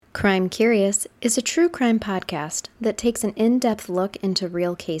Crime Curious is a true crime podcast that takes an in-depth look into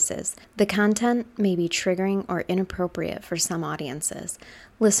real cases. The content may be triggering or inappropriate for some audiences.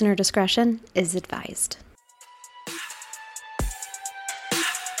 Listener discretion is advised.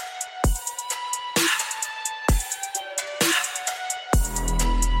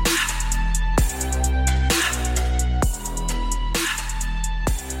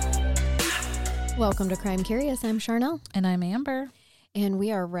 Welcome to Crime Curious. I'm Charnel. And I'm Amber. And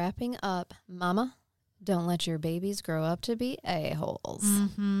we are wrapping up Mama, Don't Let Your Babies Grow Up to Be A-Holes.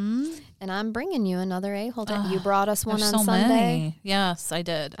 Mm-hmm. And I'm bringing you another A-hole. You brought us one on so Sunday. Many. Yes, I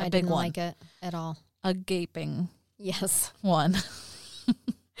did. I big didn't one. like it at all. A gaping Yes. one.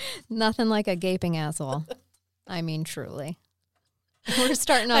 Nothing like a gaping asshole. I mean, truly. We're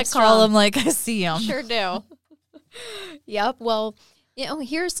starting off I strong. call them like I see them. Sure do. Yep. Well, you know,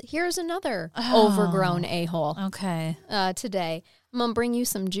 here's another overgrown a-hole. Okay. Today, I'm gonna bring you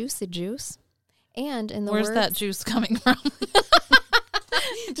some juicy juice, and in the Where's words, that juice coming from?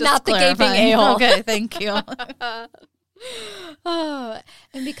 not the gaping clarifying. a-hole. Okay, thank you.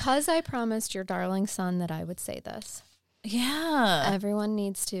 And because I promised your darling son that I would say this, Yeah. everyone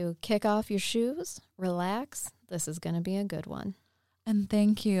needs to kick off your shoes, relax. This is going to be a good one. And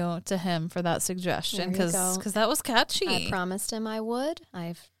thank you to him for that suggestion There you go. because that was catchy. I promised him I would.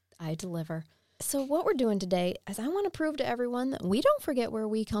 I deliver. So what we're doing today is I want to prove to everyone that we don't forget where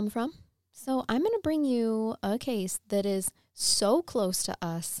we come from. So I'm going to bring you a case that is so close to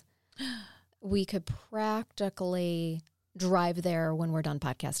us, we could practically drive there when we're done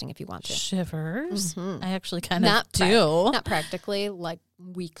podcasting if you want to. Shivers. Mhm. I actually kind of do. Not practically, like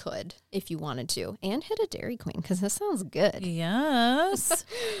we could if you wanted to. And hit a Dairy Queen because this sounds good. Yes.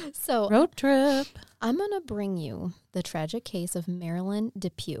 So Road trip. I'm going to bring you the tragic case of Marilyn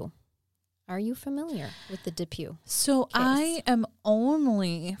DePue. Are you familiar with the DePue? So case? I am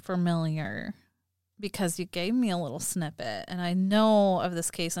only familiar because you gave me a little snippet and I know of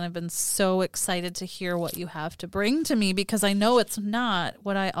this case and I've been so excited to hear what you have to bring to me because I know it's not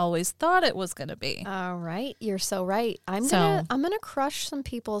what I always thought it was going to be. All right. You're so right. I'm gonna crush some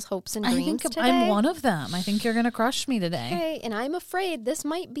people's hopes and I dreams think today. I'm one of them. I think you're going to crush me today. Okay, and I'm afraid this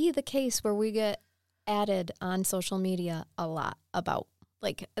might be the case where we get added on social media a lot about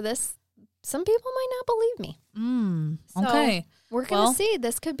like this. Some people might not believe me. So Okay. We're going to see.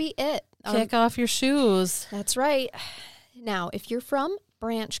 This could be it. Kick off your shoes. That's right. Now, if you're from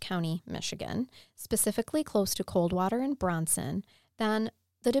Branch County, Michigan, specifically close to Coldwater and Bronson, then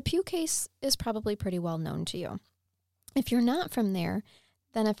the DePue case is probably pretty well known to you. If you're not from there,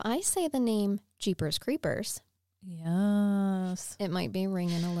 then if I say the name Jeepers Creepers, Yes. it might be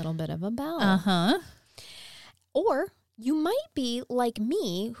ringing a little bit of a bell. Uh-huh. Or you might be like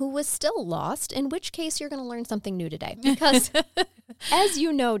me, who was still lost, in which case you're going to learn something new today. Because, as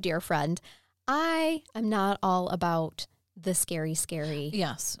you know, dear friend, I am not all about the scary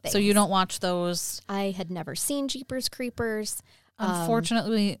Yes. things. So you don't watch those. I had never seen Jeepers Creepers.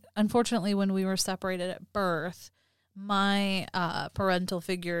 Unfortunately, when we were separated at birth, my parental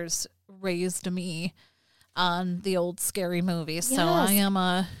figures raised me on the old scary movies. So I am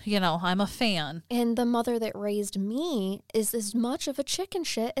I'm a fan. And the mother that raised me is as much of a chicken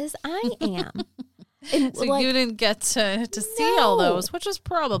shit as I am. And So you didn't get to see all those, which is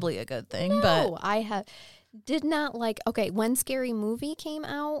probably a good thing. No, I did not like, okay, when Scary Movie came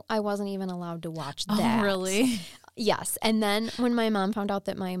out, I wasn't even allowed to watch that. Oh, really? Yes. And then when my mom found out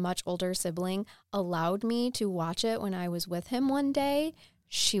that my much older sibling allowed me to watch it when I was with him one day,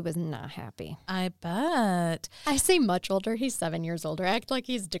 she was not happy. I bet. I say much older. He's 7 years older. I act like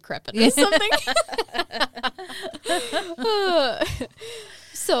he's decrepit or something.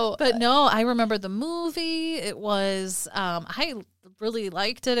 But no, I remember the movie. It was, I really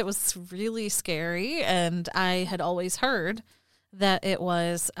liked it. It was really scary. And I had always heard that it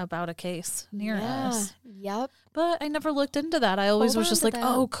was about a case near us. Yep. But I never looked into that. I always was just like,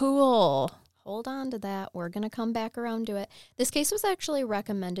 oh, cool. Hold on to that. We're going to come back around to it. This case was actually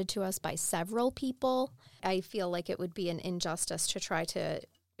recommended to us by several people. I feel like it would be an injustice to try to,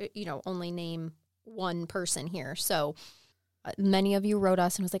 only name one person here. So many of you wrote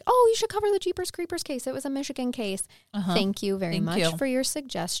us and was like, oh, you should cover the Jeepers Creepers case. It was a Michigan case. Uh-huh. Thank you very much for your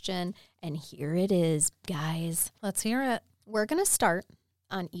suggestion. And here it is, guys. Let's hear it. We're going to start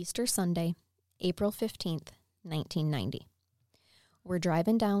on Easter Sunday, April 15th, 1990. We're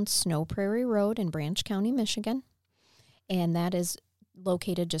driving down Snow Prairie Road in Branch County, Michigan, and that is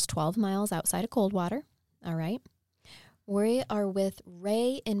located just 12 miles outside of Coldwater, all right? We are with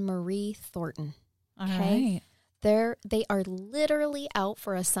Ray and Marie Thornton, okay? They are literally out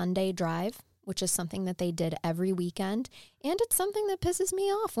for a Sunday drive which is something that they did every weekend. And it's something that pisses me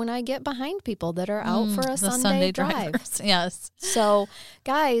off when I get behind people that are out for a Sunday drive. Drivers. Yes. So,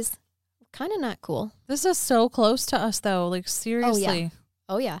 guys, kind of not cool. This is so close to us, though. Like, seriously.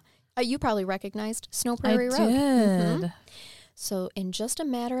 Oh, yeah. You probably recognized Snow Prairie Road. I did. So, in just a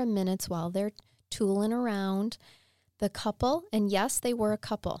matter of minutes while they're tooling around, the couple, and yes, they were a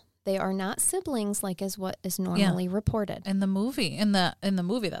couple. They are not siblings like is what is normally reported. In the movie, in the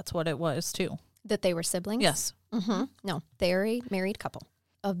movie, that's what it was too. That they were siblings? Yes. Mm-hmm. No, they're a married couple.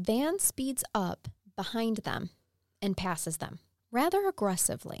 A van speeds up behind them and passes them rather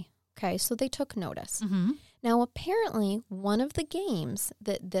aggressively. Okay, so they took notice. Mm-hmm. Now, apparently, one of the games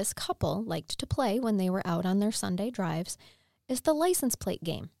that this couple liked to play when they were out on their Sunday drives is the license plate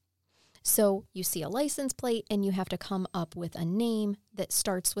game. So you see a license plate and you have to come up with a name that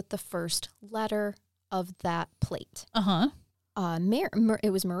starts with the first letter of that plate. Uh-huh.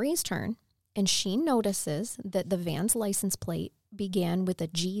 It was Marie's turn, and she notices that the van's license plate began with a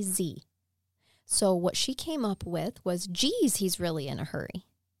GZ. So what she came up with was, geez, he's really in a hurry.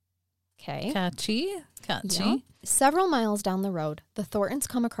 Okay. Catchy. Yeah. Several miles down the road, the Thorntons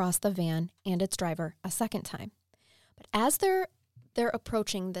come across the van and its driver a second time. But as they're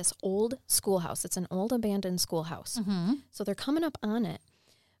approaching this old schoolhouse. It's an old abandoned schoolhouse. Mm-hmm. So they're coming up on it.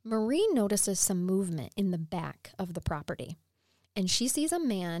 Marie notices some movement in the back of the property. And she sees a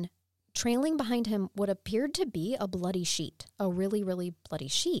man trailing behind him what appeared to be a bloody sheet, a really, really bloody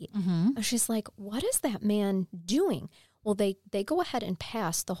sheet. Mm-hmm. And she's like, what is that man doing? Well, they go ahead and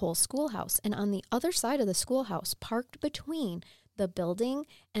pass the whole schoolhouse. And on the other side of the schoolhouse, parked between the building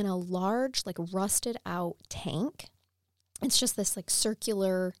and a large, like rusted out tank. It's just this like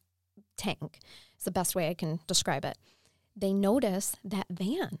circular tank. It's the best way I can describe it. They notice that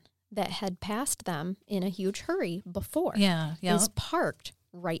van that had passed them in a huge hurry before is parked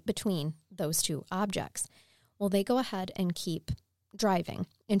right between those two objects. Well, they go ahead and keep driving.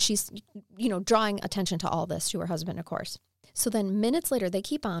 And she's, drawing attention to all this to her husband, of course. So then minutes later, they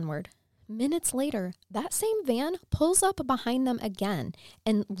keep onward. Minutes later, that same van pulls up behind them again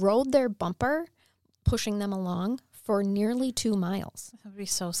and rode their bumper, pushing them along for nearly 2 miles. That would be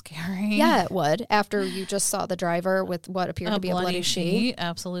so scary. Yeah, it would. After you just saw the driver with what appeared to be a bloody sheet.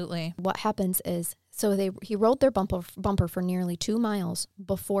 Absolutely. What happens is, he rode their bumper for nearly 2 miles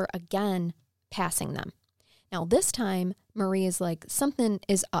before again passing them. Now this time, Marie is like, something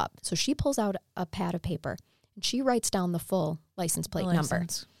is up. So she pulls out a pad of paper and she writes down the full license plate number.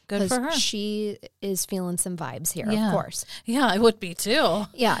 Good for her. She is feeling some vibes here, of course. Yeah, I would be too.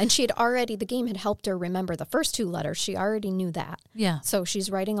 Yeah, and the game had helped her remember the first 2 letters. She already knew that. Yeah. So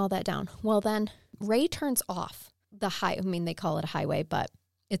she's writing all that down. Well, then Ray turns off they call it a highway, but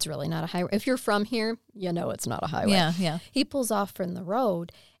it's really not a highway. If you're from here, it's not a highway. Yeah. He pulls off from the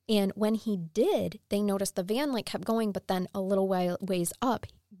road, and when he did, they noticed the van kept going, but then a little ways up,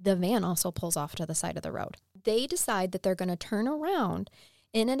 the van also pulls off to the side of the road. They decide that they're going to turn around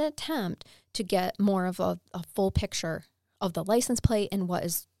in an attempt to get more of a full picture of the license plate and what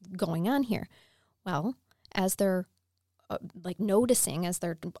is going on here. Well, as they're noticing, as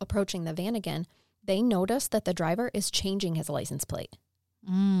they're approaching the van again, they notice that the driver is changing his license plate.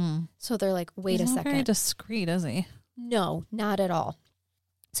 So they're like, wait a second. He's not very discreet, is he? No, not at all.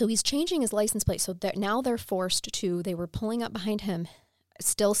 So he's changing his license plate. So now they're forced to, they were pulling up behind him,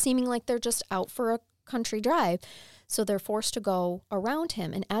 still seeming like they're just out for a country drive. So they're forced to go around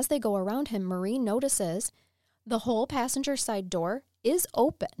him. And as they go around him, Marie notices the whole passenger side door is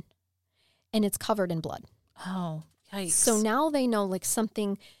open and it's covered in blood. Oh, yikes. So now they know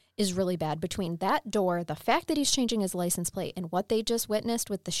something is really bad between that door, the fact that he's changing his license plate, and what they just witnessed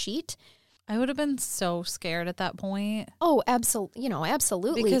with the sheet. I would have been so scared at that point. Oh,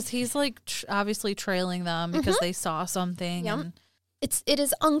 absolutely. Because he's obviously trailing them because they saw something. Yep. And it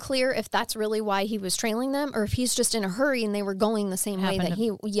is unclear if that's really why he was trailing them or if he's just in a hurry and they were going the same way that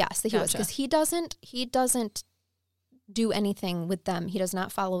he was. Because he doesn't do anything with them. He does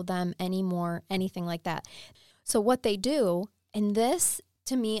not follow them anymore, anything like that. So what they do, and this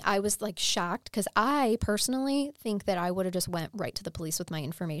to me, I was shocked because I personally think that I would have just went right to the police with my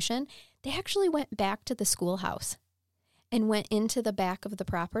information. They actually went back to the schoolhouse and went into the back of the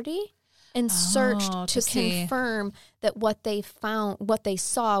property and searched to confirm that what they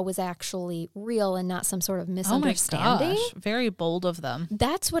saw was actually real and not some sort of misunderstanding. Oh my gosh. Very bold of them.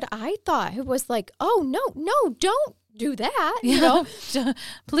 That's what I thought. It was oh, no, don't do that,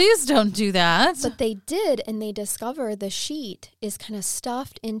 Please don't do that. But they did, and they discover the sheet is kind of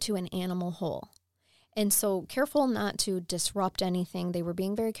stuffed into an animal hole. And so careful not to disrupt anything. They were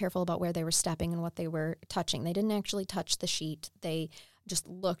being very careful about where they were stepping and what they were touching. They didn't actually touch the sheet. They just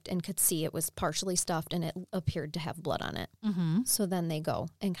looked and could see it was partially stuffed and it appeared to have blood on it. Mm-hmm. So then they go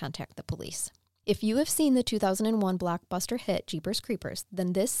and contact the police. If you have seen the 2001 blockbuster hit Jeepers Creepers,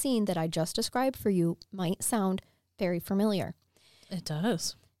 then this scene that I just described for you might sound very familiar. It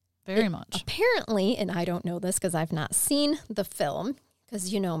does. Very much. Apparently, and I don't know this because I've not seen the film,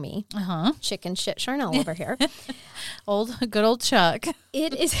 because you know me, chicken shit Charnel over here. Good old Chuck.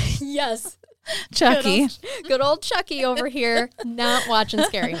 It is, yes. Chucky. Good old Chucky over here, not watching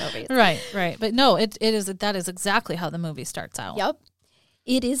scary movies. Right. But no, that is exactly how the movie starts out. Yep.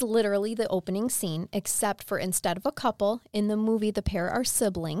 It is literally the opening scene, except for instead of a couple, in the movie, the pair are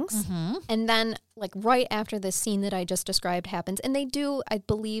siblings. Mm-hmm. And then, like, right after this scene that I just described happens, and they do, I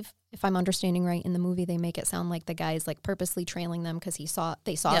believe, if I'm understanding right, in the movie, they make it sound like the guy's, like, purposely trailing them because they saw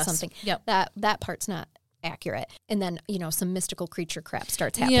Yes. something. Yep. That part's not accurate. And then, some mystical creature crap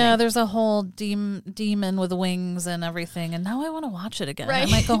starts happening. Yeah, there's a whole demon with wings and everything, and now I want to watch it again. Right.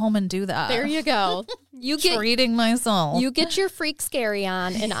 I might go home and do that. There you go. Treating my soul. You get your freak scary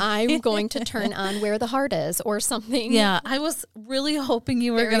on, and I'm going to turn on Where the Heart Is or something. Yeah, I was really hoping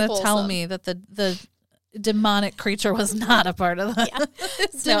you were going to tell me that the demonic creature was not a part of that. Yeah.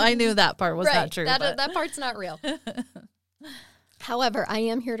 So I knew that part was not true. That part's not real. However, I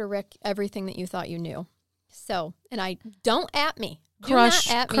am here to wreck everything that you thought you knew. So, and I don't at me. Crush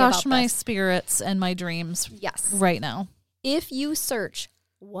about my this. spirits and my dreams. Yes. Right now. If you search,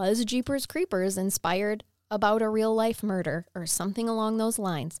 was Jeepers Creepers inspired about a real life murder or something along those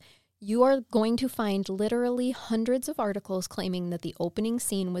lines, you are going to find literally hundreds of articles claiming that the opening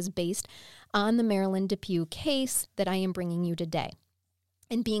scene was based on the Marilyn DePue case that I am bringing you today.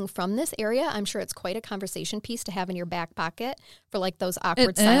 And being from this area, I'm sure it's quite a conversation piece to have in your back pocket for like those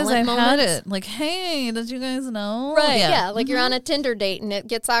awkward silent moments. I've had it. Like, hey, did you guys know? Right, yeah. Like you're on a Tinder date and it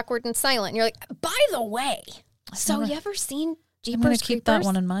gets awkward and silent. And you're like, by the way, so you ever seen Jeepers Creepers? I'm going to keep that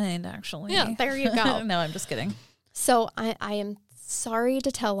one in mind, actually. Yeah, there you go. No, I'm just kidding. So I am sorry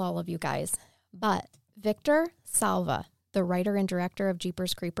to tell all of you guys, but Victor Salva, the writer and director of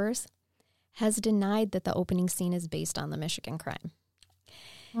Jeepers Creepers, has denied that the opening scene is based on the Michigan crime.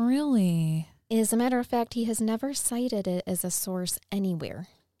 Really? As a matter of fact, he has never cited it as a source anywhere.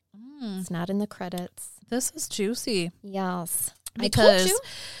 It's not in the credits. This is juicy. Yes. Because, I told you.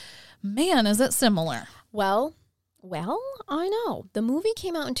 Man, is it similar? Well, I know. The movie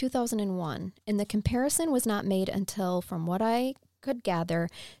came out in 2001, and the comparison was not made until, from what I could gather,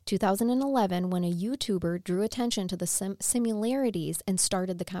 2011, when a YouTuber drew attention to the similarities and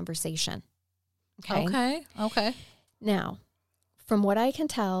started the conversation. Okay. Now, from what I can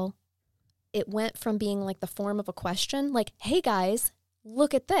tell, it went from being like the form of a question, like, hey guys,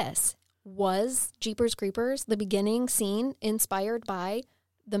 look at this. Was Jeepers Creepers, the beginning scene, inspired by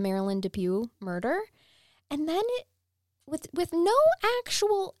the Marilyn DePue murder? And then it, with no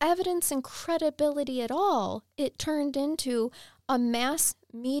actual evidence and credibility at all, it turned into a mass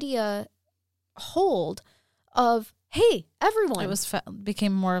media hold of, hey, everyone. It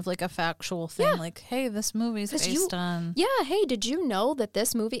became more of like a factual thing. Yeah. Like, hey, this movie's based on. Yeah, hey, did you know that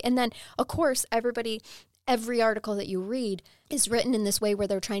this movie? And then, of course, every article that you read is written in this way where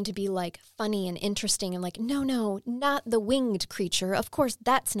they're trying to be like funny and interesting and like, no, not the winged creature. Of course,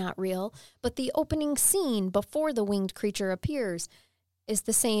 that's not real. But the opening scene before the winged creature appears is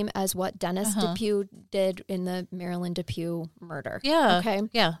the same as what Dennis DePue did in the Marilyn DePue murder. Yeah. Okay.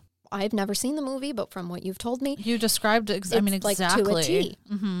 Yeah. I've never seen the movie, but from what you've told me, you described it. exactly. Like to a T.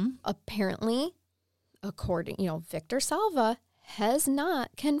 Mm-hmm. Apparently, according, Victor Salva has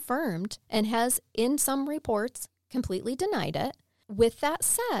not confirmed and has, in some reports, completely denied it. With that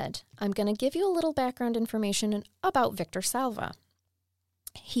said, I'm going to give you a little background information about Victor Salva.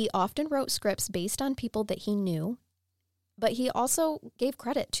 He often wrote scripts based on people that he knew, but he also gave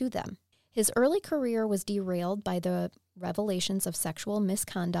credit to them. His early career was derailed by the revelations of sexual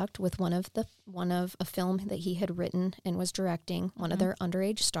misconduct with one of a film that he had written and was directing, one of their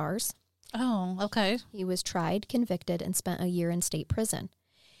underage stars. Oh, okay. He was tried, convicted, and spent a year in state prison.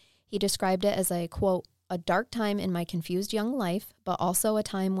 He described it as a, quote, a dark time in my confused young life, but also a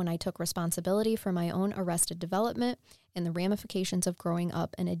time when I took responsibility for my own arrested development and the ramifications of growing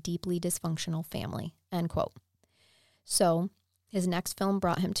up in a deeply dysfunctional family, end quote. So his next film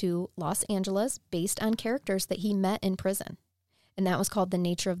brought him to Los Angeles based on characters that he met in prison. And that was called The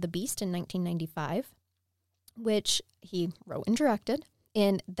Nature of the Beast in 1995, which he wrote and directed.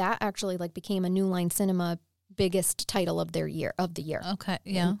 And that actually became a New Line Cinema biggest title of the year. Okay,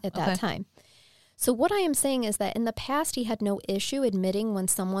 yeah. At that time. So what I am saying is that in the past, he had no issue admitting when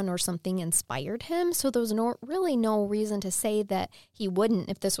someone or something inspired him. So there was really no reason to say that he wouldn't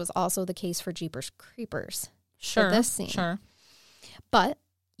if this was also the case for Jeepers Creepers. Sure, for this scene. Sure. But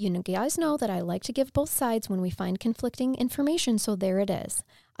you guys know that I like to give both sides when we find conflicting information, so there it is.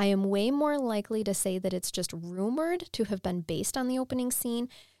 I am way more likely to say that it's just rumored to have been based on the opening scene,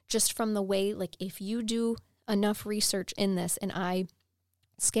 just from the way, like, if you do enough research in this, and I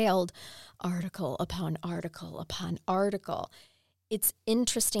scaled article upon article upon article, it's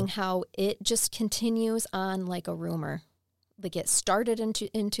interesting how it just continues on like a rumor. Like, it started in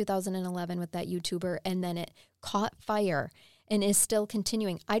 2011 with that YouTuber, and then it caught fire and is still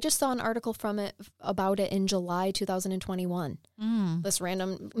continuing. I just saw an article about it in July 2021. This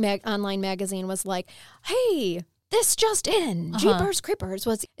random online magazine was like, hey, this just in, Jeepers Creepers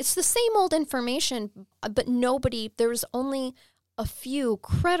it's the same old information, but there's only a few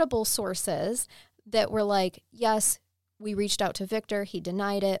credible sources that were like, yes, we reached out to Victor, he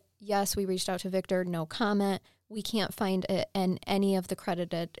denied it. Yes, we reached out to Victor, no comment. We can't find it in any of the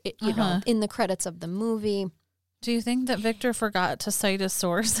credited, in the credits of the movie. Do you think that Victor forgot to cite his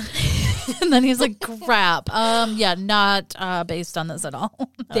source? And then he's like, crap. Yeah, not based on this at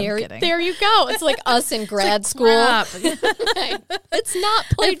all. There you go. It's like us in grad school. Right. It's not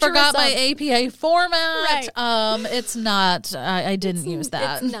plagiarism. I forgot my APA format. Right. It's not. I didn't use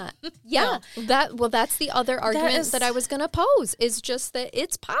that. It's not. Yeah. No. That's the other argument that I was going to pose, is just that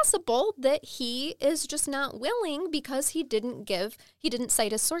it's possible that he is just not willing because he didn't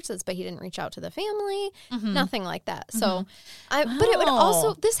cite his sources, but he didn't reach out to the family. Nothing like that. So, but it would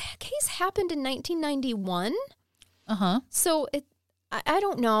also, this case happened in 1991. So I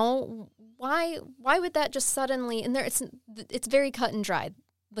don't know why would that just suddenly, and it's very cut and dried.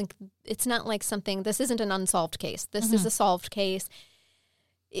 Like, it's not like something, this isn't an unsolved case. This is a solved case.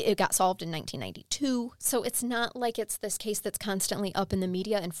 It got solved in 1992. So it's not like it's this case that's constantly up in the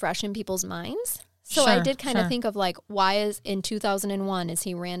media and fresh in people's minds. So I did kind of think of like, why is in 2001 is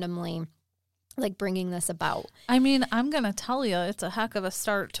he randomly like bringing this about? I mean, I'm going to tell you, it's a heck of a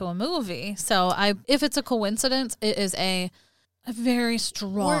start to a movie. So if it's a coincidence, it is a very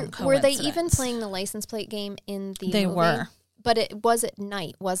strong coincidence. Were they even playing the license plate game in the movie? They were. But it was at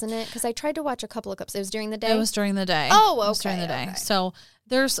night, wasn't it? Because I tried to watch a couple of clips. It was during the day? It was during the day. Oh, okay. It was during the day. Okay. So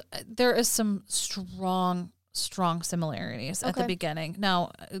there is some strong similarities at the beginning.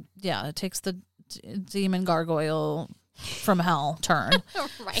 Now, it takes the demon gargoyle from hell turn,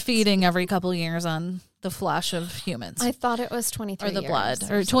 feeding every couple of years on the flesh of humans. I thought it was 23 or the years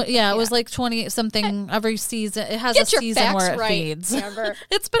blood, or it was like 20 something every season. It has a season where it feeds.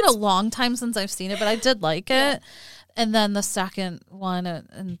 It's been a long time since I've seen it, but I did like it. And then the second one,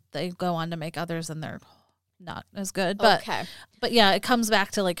 and they go on to make others, and they're not as good. But yeah, it comes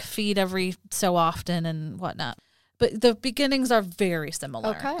back to like feed every so often and whatnot. But the beginnings are very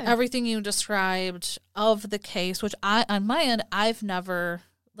similar. Okay. Everything you described of the case, which on my end, I've never,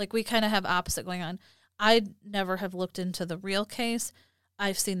 like, we kind of have opposite going on. I never have looked into the real case.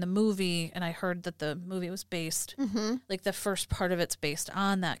 I've seen the movie, and I heard that the movie was based, like the first part of it's based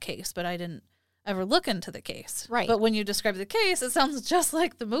on that case, but I didn't ever look into the case. Right. But when you describe the case, it sounds just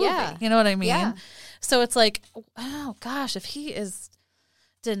like the movie. Yeah. You know what I mean? Yeah. So it's like, oh gosh, if he is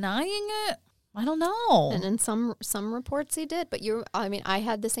denying it, I don't know. And in some reports he did, but I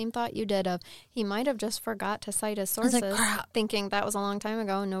had the same thought you did of he might have just forgot to cite his sources, thinking that was a long time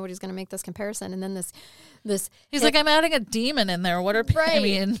ago and nobody's going to make this comparison. And then this he's like, I'm adding a demon in there. What are I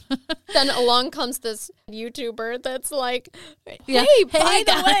mean? Then along comes this YouTuber that's like, hey, by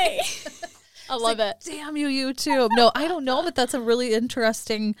the way. I love it. Damn you, YouTube. No, I don't know, but that's a really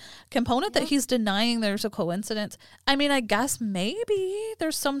interesting component that he's denying there's a coincidence. I mean, I guess maybe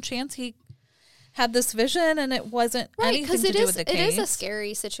there's some chance he had this vision and it wasn't anything to do with the case. It is a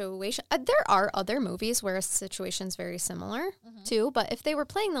scary situation. There are other movies where a situation's very similar too, but if they were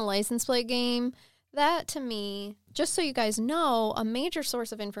playing the license plate game, that to me, just so you guys know, a major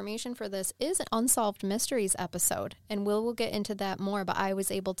source of information for this is an Unsolved Mysteries episode, and we'll get into that more, but I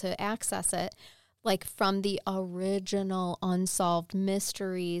was able to access it like from the original Unsolved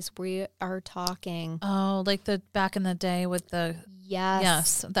Mysteries. We are talking. Oh, like the back in the day with the...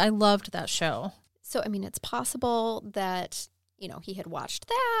 Yes. I loved that show. So, I mean, it's possible that, he had watched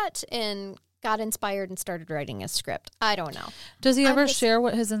that and got inspired and started writing a script. I don't know. Does he ever share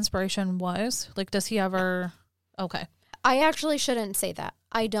what his inspiration was? Like, does he ever... Okay. I actually shouldn't say that.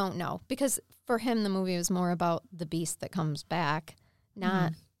 I don't know. Because for him, the movie was more about the beast that comes back,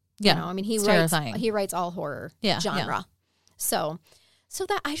 not... Yeah. I mean, he writes all horror genre. Yeah. So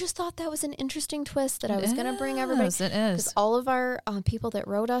that I just thought that was an interesting twist that I was going to bring everybody. Yes, it is. Because all of our people that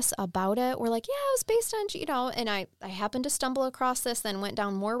wrote us about it were like, yeah, it was based on, and I happened to stumble across this, then went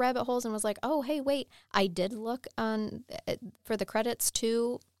down more rabbit holes and was like, oh, hey, wait, I did look on for the credits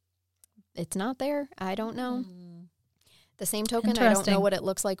too. It's not there. I don't know. The same token, I don't know what it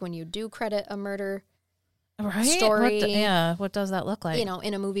looks like when you do credit a murder story. What does that look like? You know,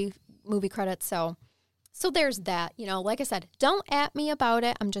 in a movie credits. So there's that. You know, like I said, don't at me about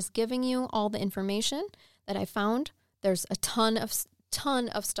it. I'm just giving you all the information that I found. There's a ton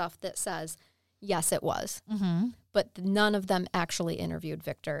of stuff that says, yes, it was. Mm-hmm. But none of them actually interviewed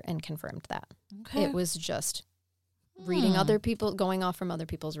Victor and confirmed that. Okay. It was just reading other people, going off from other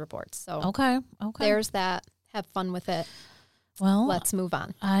people's reports. So okay. There's that. Have fun with it. Well, let's move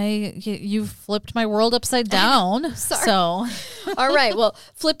on. You flipped my world upside down. Sorry. So, all right. Well,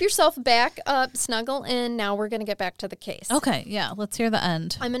 flip yourself back up, snuggle in. Now we're going to get back to the case. Okay. Yeah. Let's hear the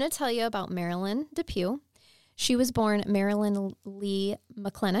end. I'm going to tell you about Marilyn DePue. She was born Marilyn Lee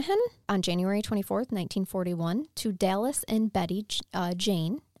McClanahan on January 24th, 1941, to Dallas and Betty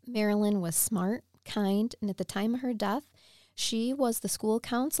Jane. Marilyn was smart, kind, and at the time of her death, she was the school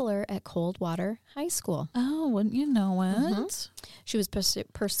counselor at Coldwater High School. Oh, wouldn't you know it? Mm-hmm. She was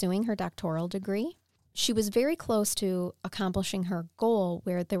pursuing her doctoral degree. She was very close to accomplishing her goal,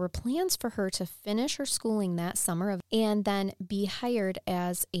 where there were plans for her to finish her schooling that summer and then be hired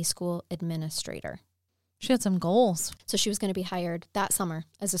as a school administrator. She had some goals. So she was going to be hired that summer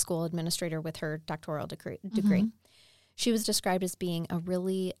as a school administrator with her doctoral degree. Mm-hmm. She was described as being a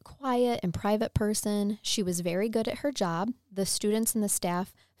really quiet and private person. She was very good at her job. The students and the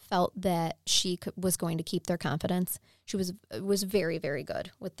staff felt that she was going to keep their confidence. She was very, very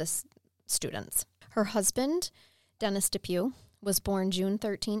good with the students. Her husband, Dennis DePue, was born June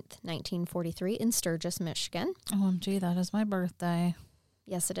 13th, 1943 in Sturgis, Michigan. OMG, that is my birthday.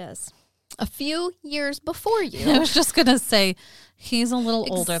 Yes, it is. A few years before you. I was just going to say, he's a little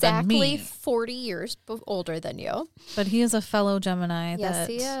older than me. Exactly 40 years older than you. But he is a fellow Gemini that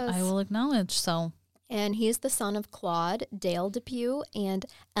he is. I will acknowledge. So, and he is the son of Claude Dale DePue and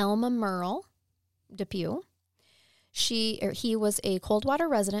Elma Merle DePue. He was a Coldwater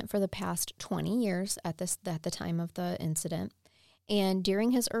resident for the past 20 years at the time of the incident. And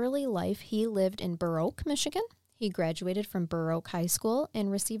during his early life, he lived in Burr Oak, Michigan. He graduated from Burr Oak High School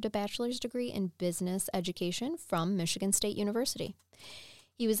and received a bachelor's degree in business education from Michigan State University.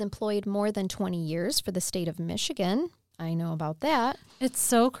 He was employed more than 20 years for the state of Michigan. I know about that. It's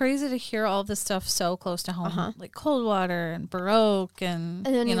so crazy to hear all this stuff so close to home, like Coldwater and Burr Oak, and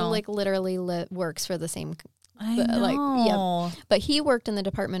then he literally works for the same. I know. Yeah. But he worked in the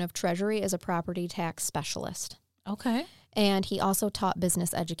Department of Treasury as a property tax specialist. Okay. And he also taught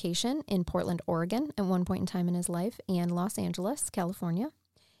business education in Portland, Oregon at one point in time in his life, and Los Angeles, California.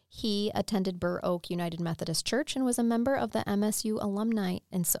 He attended Burr Oak United Methodist Church and was a member of the MSU Alumni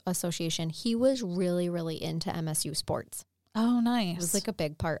Association. He was really, really into MSU sports. Oh, nice. It was like a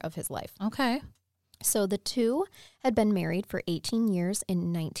big part of his life. Okay. So the two had been married for 18 years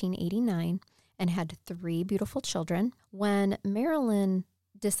in 1989 and had 3 beautiful children when Marilyn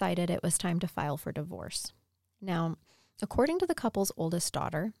decided it was time to file for divorce. Now, according to the couple's oldest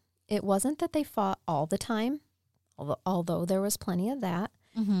daughter, it wasn't that they fought all the time, although there was plenty of that.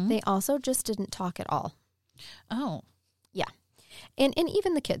 Mm-hmm. They also just didn't talk at all. Oh. Yeah. And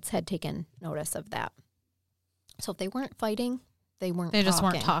even the kids had taken notice of that. So if they weren't fighting, they just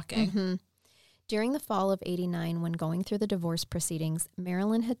weren't talking. Mm-hmm. During the fall of 89, when going through the divorce proceedings,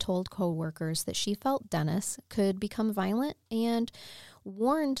 Marilyn had told co-workers that she felt Dennis could become violent and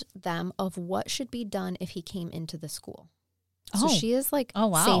warned them of what should be done if he came into the school. So she is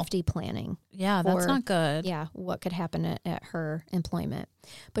safety planning. Yeah, that's not good. Yeah, what could happen at her employment.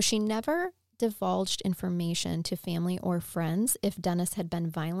 But she never divulged information to family or friends if Dennis had been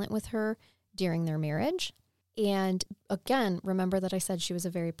violent with her during their marriage. And again, remember that I said she was a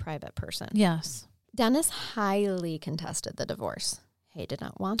very private person. Yes. Dennis highly contested the divorce. He did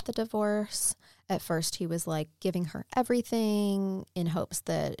not want the divorce. At first, he was giving her everything in hopes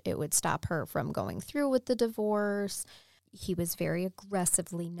that it would stop her from going through with the divorce. He was very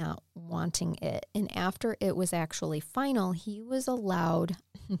aggressively not wanting it. And after it was actually final, he was allowed,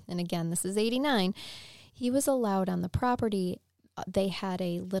 and again, this is 89, he was allowed on the property. They had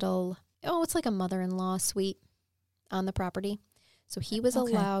a little, it's like a mother-in-law suite on the property. So he was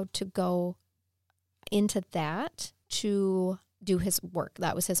allowed to go into that to do his work.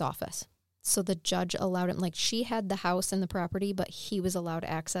 That was his office. So the judge allowed him, she had the house and the property, but he was allowed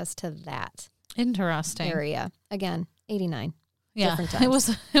access to that. Interesting. Area. Again, 89. Yeah, it was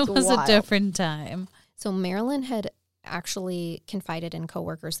a different time. So Marilyn had actually confided in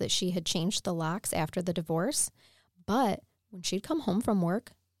coworkers that she had changed the locks after the divorce, but when she'd come home from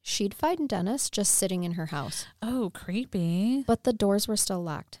work, she'd find Dennis just sitting in her house. Oh, creepy. But the doors were still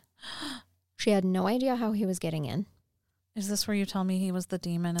locked. She had no idea how he was getting in. Is this where you tell me he was the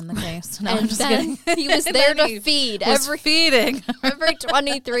demon in the case? No, And I'm just then kidding. he was there to feed feeding every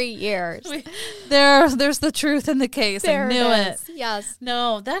 23 years. There's the truth in the case. There I knew it. Yes.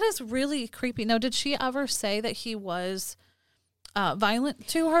 No, that is really creepy. Now, did she ever say that he was violent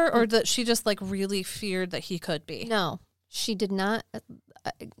to her, or that she just like really feared that he could be? No, she did not.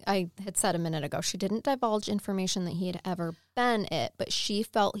 I had said a minute ago, she didn't divulge information that he had ever been it, but she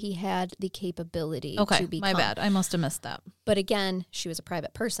felt he had the capability to become. My bad. I must have missed that. But again, she was a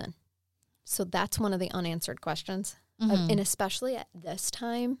private person. So that's one of the unanswered questions. And especially at this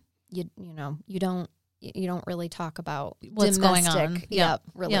time, you don't really talk about what's going on.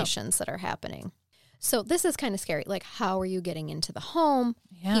 Relations that are happening. So this is kind of scary. Like, how are you getting into the home?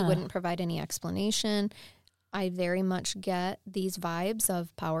 Yeah. He wouldn't provide any explanation. I very much get these vibes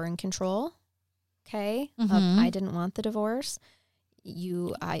of power and control. Okay. I didn't want the divorce.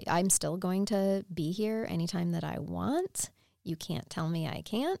 I'm still going to be here anytime that I want. You can't tell me I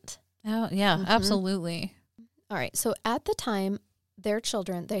can't. Oh, yeah, absolutely. All right. So at the time, their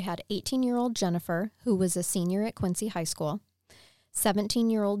children, they had 18-year-old Jennifer, who was a senior at Quincy High School,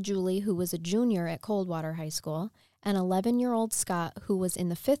 17-year-old Julie, who was a junior at Coldwater High School, and 11-year-old Scott, who was in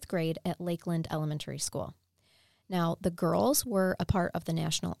the 5th grade at Lakeland Elementary School. Now, the girls were a part of the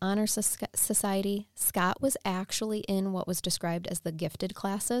National Honor Society. Scott was actually in what was described as the gifted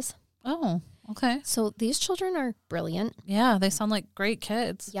classes. Oh, okay. So these children are brilliant. Yeah, they sound like great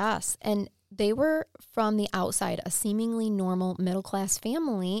kids. Yes, and they were from the outside, a seemingly normal middle-class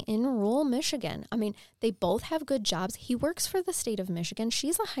family in rural Michigan. I mean, they both have good jobs. He works for the state of Michigan.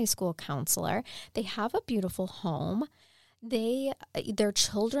 She's a high school counselor. They have a beautiful home. Their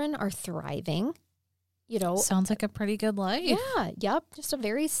children are thriving. Sounds like a pretty good life. Yeah, yep. Just a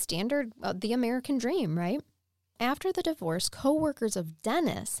very standard, the American dream, right? After the divorce, co-workers of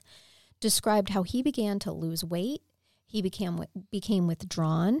Dennis described how he began to lose weight. He became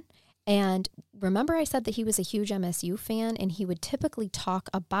withdrawn. And remember I said that he was a huge MSU fan, and he would typically talk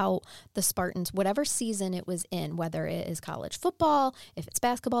about the Spartans, whatever season it was in, whether it is college football, if it's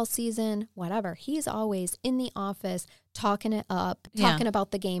basketball season, whatever. He's always in the office talking it up, talking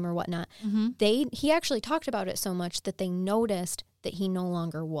about the game or whatnot. He actually talked about it so much that they noticed that he no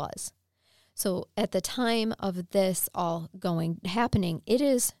longer was. So at the time of this all happening, it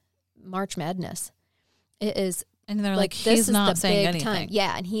is March Madness. It is. And they're like he's not saying anything. Time.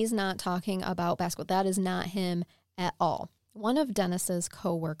 Yeah, and he's not talking about basketball. That is not him at all. One of Dennis's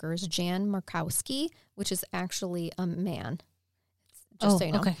coworkers, Jan Markowski, which is actually a man, just so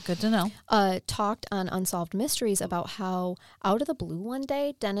you know. Okay, good to know. Talked on Unsolved Mysteries about how out of the blue one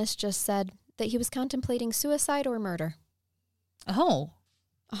day, Dennis just said that he was contemplating suicide or murder. Oh.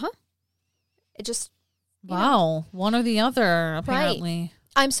 Uh-huh. It just... Wow. One or the other, apparently. Right.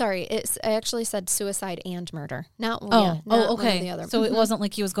 I'm sorry. I actually said suicide and murder. Not okay. One or the other. So it wasn't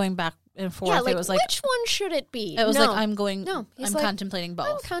like he was going back and forth. Yeah, like, it was like, which one should it be? It was like, I'm he's contemplating both.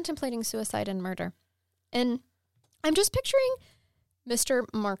 I'm contemplating suicide and murder. And I'm just picturing Mr.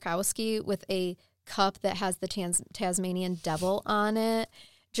 Markowski with a cup that has the Tasmanian devil on it,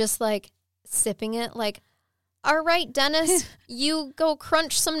 just like sipping it like, all right, Dennis, you go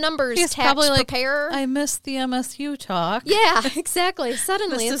crunch some numbers. He's probably preparer. I missed the MSU talk. Yeah, exactly.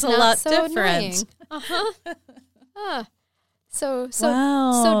 Suddenly, this it's is not a lot so different. Annoying. So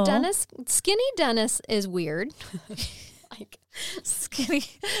wow. Dennis, skinny Dennis is weird. Like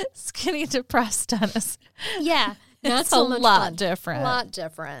skinny depressed Dennis. Yeah, not it's so a much lot fun. different. A lot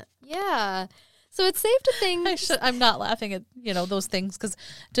different. Yeah. So it's safe to think. I'm not laughing at those things because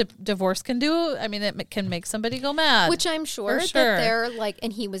divorce can do. I mean, it can make somebody go mad. Which I'm sure that they're like,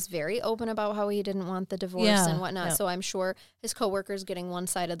 and he was very open about how he didn't want the divorce and whatnot. Yeah. So I'm sure his coworkers getting one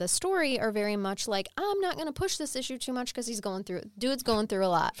side of the story are very much like, I'm not going to push this issue too much because dude's going through a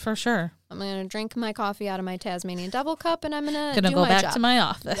lot. For sure. I'm going to drink my coffee out of my Tasmanian devil cup, and I'm going to go back to my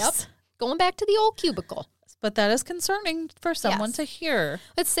office. Yep. Going back to the old cubicle. But that is concerning for someone to hear.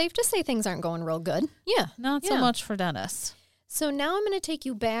 It's safe to say things aren't going real good. Yeah. Not so much for Dennis. So now I'm going to take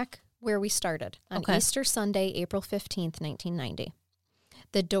you back where we started on Easter Sunday, April 15th, 1990.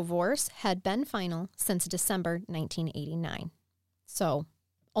 The divorce had been final since December 1989. So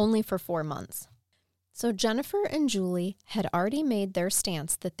only for 4 months. So Jennifer and Julie had already made their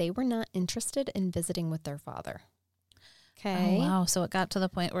stance that they were not interested in visiting with their father. Okay. Oh, wow. So it got to the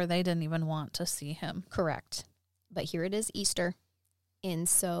point where they didn't even want to see him. Correct. But here it is Easter. And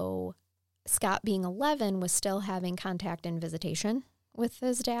so Scott, being 11, was still having contact and visitation with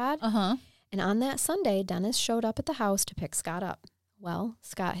his dad. Uh-huh. And on that Sunday, Dennis showed up at the house to pick Scott up. Well,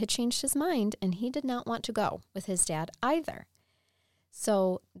 Scott had changed his mind, and he did not want to go with his dad either.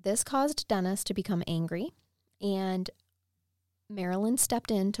 So this caused Dennis to become angry. And Marilyn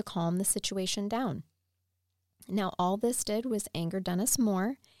stepped in to calm the situation down. Now, all this did was anger Dennis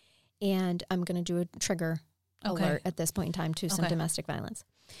more, and I'm going to do a trigger alert at this point in time to some domestic violence.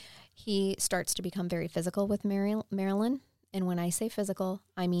 He starts to become very physical with Marilyn, and when I say physical,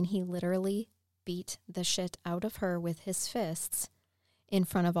 I mean he literally beat the shit out of her with his fists in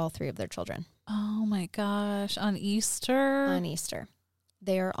front of all three of their children. Oh, my gosh. On Easter? On Easter.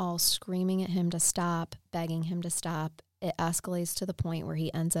 They're all screaming at him to stop, begging him to stop. It escalates to the point where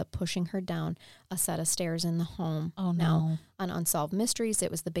he ends up pushing her down a set of stairs in the home. Oh, no. Now, on Unsolved Mysteries, it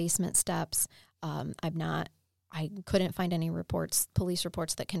was the basement steps. I couldn't find any police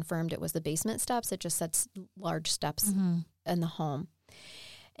reports that confirmed it was the basement steps. It just said large steps in the home.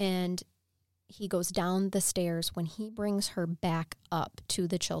 And he goes down the stairs. When he brings her back up to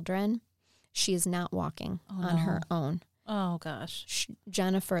the children, she is not walking on her own. Oh, gosh.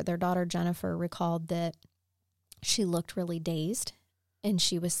 Jennifer, their daughter Jennifer, recalled that she looked really dazed, and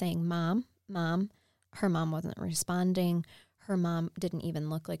she was saying, Mom, Mom. Her mom wasn't responding. Her mom didn't even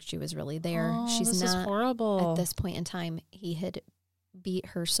look like she was really there. Oh, She's this not, is horrible. At this point in time, he had beat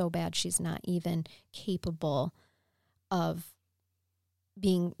her so bad she's not even capable of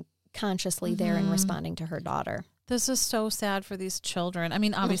being consciously there and responding to her daughter. This is so sad for these children. I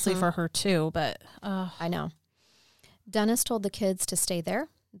mean, obviously for her too, but... I know. Dennis told the kids to stay there,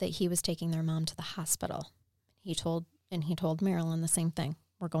 that he was taking their mom to the hospital. He told Marilyn the same thing.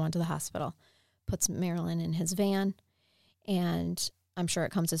 We're going to the hospital. Puts Marilyn in his van, and I'm sure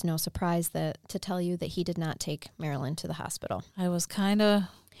it comes as no surprise to tell you that he did not take Marilyn to the hospital. I was kind of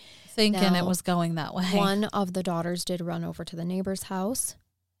thinking it was going that way. One of the daughters did run over to the neighbor's house,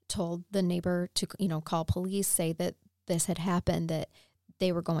 told the neighbor to, call police, say that this had happened, that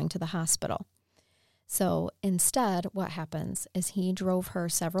they were going to the hospital. So instead, what happens is he drove her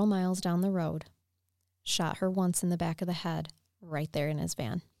several miles down the road, shot her once in the back of the head, right there in his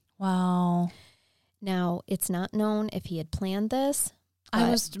van. Wow. Now, it's not known if he had planned this.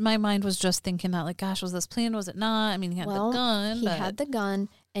 My mind was just thinking that, like, gosh, was this planned? Was it not? I mean, he had the gun. He had the gun,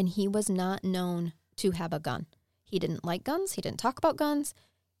 and he was not known to have a gun. He didn't like guns. He didn't talk about guns.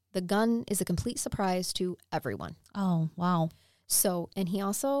 The gun is a complete surprise to everyone. Oh, wow. So, and he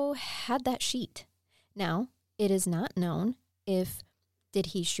also had that sheet. Now, it is not known if did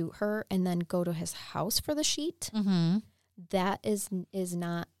he shoot her and then go to his house for the sheet. Mm-hmm. That is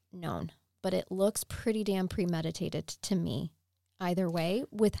not known, but it looks pretty damn premeditated to me. Either way,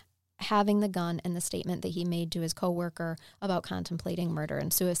 with having the gun and the statement that he made to his coworker about contemplating murder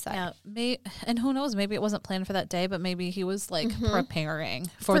and suicide. Yeah, and who knows? Maybe it wasn't planned for that day, but maybe he was like preparing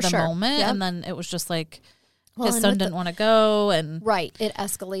for the sure. moment, Yep. and then it was just like his son didn't want to go, and right, it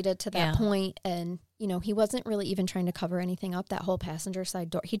escalated to that point, and he wasn't really even trying to cover anything up. That whole passenger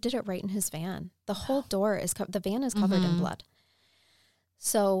side door, he did it right in his van. The whole door is the van is covered in blood.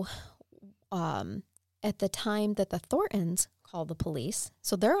 So, at the time that the Thorntons call the police,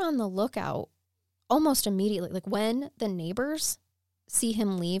 so they're on the lookout almost immediately. Like when the neighbors see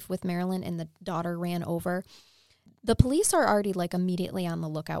him leave with Marilyn and the daughter ran over, the police are already like immediately on the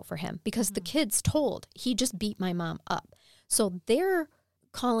lookout for him because the kids told he just beat my mom up. So they're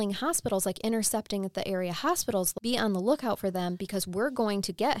calling hospitals, like intercepting at the area hospitals, be on the lookout for them because we're going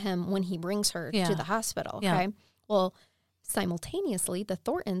to get him when he brings her to the hospital. Yeah. Okay. Well, simultaneously, the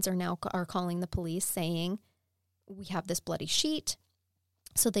Thorntons are calling the police saying, we have this bloody sheet.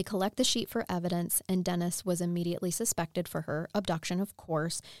 So they collect the sheet for evidence, and Dennis was immediately suspected for her abduction, of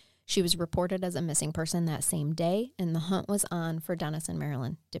course. She was reported as a missing person that same day, and the hunt was on for Dennis and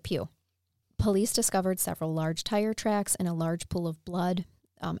Marilyn DePue. Police discovered several large tire tracks and a large pool of blood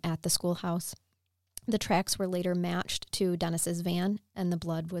at the schoolhouse. The tracks were later matched to Dennis's van, and the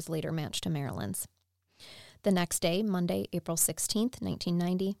blood was later matched to Marilyn's. The next day, Monday, April 16th,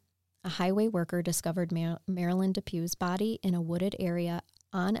 1990, a highway worker discovered Marilyn DePue's body in a wooded area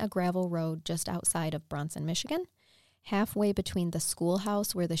on a gravel road just outside of Bronson, Michigan, halfway between the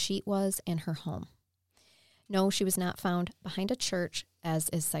schoolhouse where the sheet was and her home. No, she was not found behind a church, as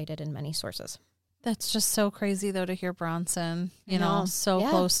is cited in many sources. That's just so crazy, though, to hear Bronson, so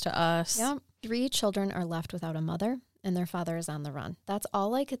close to us. Yeah. 3 children are left without a mother, and their father is on the run. That's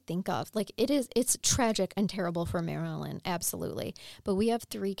all I could think of. Like, it's tragic and terrible for Marilyn, absolutely. But we have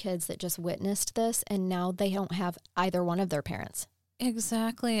 3 kids that just witnessed this, and now they don't have either one of their parents.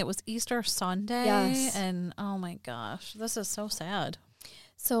 Exactly. It was Easter Sunday. Yes. And, oh, my gosh, this is so sad.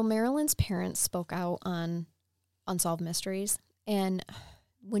 So Marilyn's parents spoke out on Unsolved Mysteries, and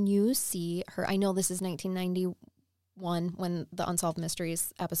when you see her, I know this is 1991 when the Unsolved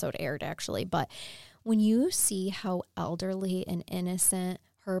Mysteries episode aired, actually, but when you see how elderly and innocent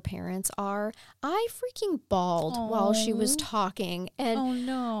her parents are. I freaking bawled while she was talking. And, oh,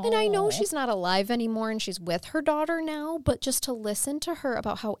 no. And I know she's not alive anymore and she's with her daughter now, but just to listen to her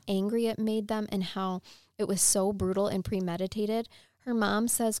about how angry it made them and how it was so brutal and premeditated. Her mom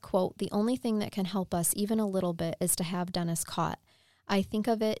says, quote, "The only thing that can help us even a little bit is to have Dennis caught. I think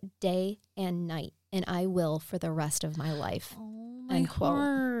of it day and night, and I will for the rest of my life." Oh, my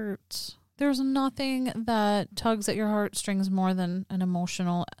heart. There's nothing that tugs at your heartstrings more than an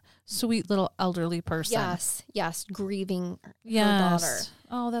emotional, sweet little elderly person. Yes, grieving her yes. daughter.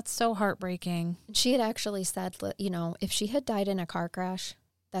 Oh, that's so heartbreaking. She had actually said, you know, if she had died in a car crash,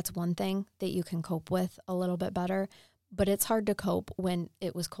 that's one thing that you can cope with a little bit better. But it's hard to cope when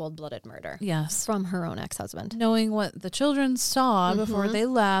it was cold-blooded murder. Yes. From her own ex-husband. Knowing what the children saw before they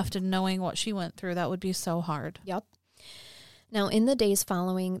left and knowing what she went through, that would be so hard. Yep. Now, in the days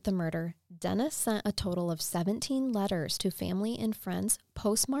following the murder, Dennis sent a total of 17 letters to family and friends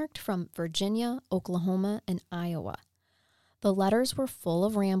postmarked from Virginia, Oklahoma, and Iowa. The letters were full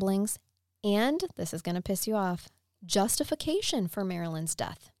of ramblings and, this is going to piss you off, justification for Marilyn's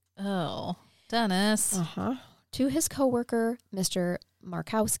death. Oh, Dennis. To his coworker, Mr.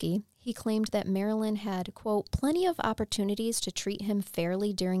 Markowski, he claimed that Marilyn had, quote, "plenty of opportunities to treat him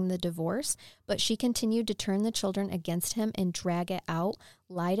fairly during the divorce, but she continued to turn the children against him and drag it out,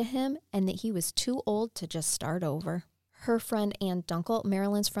 lie to him, and that he was too old to just start over." Her friend Ann Dunkel,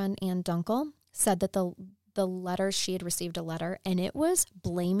 Marilyn's friend Ann Dunkel, said that the letters, she had received a letter, and it was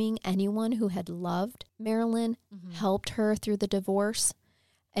blaming anyone who had loved Marilyn, helped her through the divorce,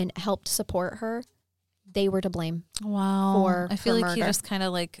 and helped support her. They were to blame. Wow. I feel like murder. he just kind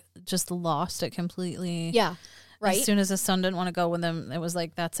of just lost it completely. Yeah. Right. As soon as his son didn't want to go with him, it was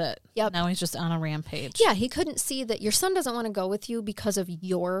like, that's it. Yep. Now he's just on a rampage. Yeah. He couldn't see that your son doesn't want to go with you because of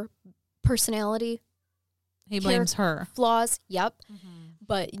your personality. He blames her. Flaws. Yep.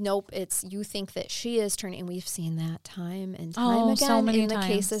 But nope, it's you think that she is turning, and we've seen that time and time again so many in the times.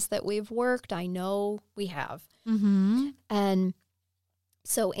 cases that we've worked. I know we have. And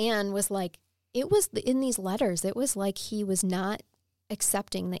so Anne was like, it was in these letters, it was like he was not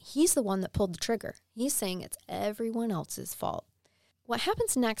accepting that he's the one that pulled the trigger. He's saying it's everyone else's fault. What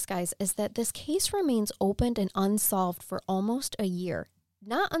happens next, guys, is that this case remains open and unsolved for almost a year.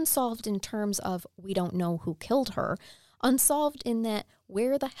 Not unsolved in terms of we don't know who killed her. Unsolved in that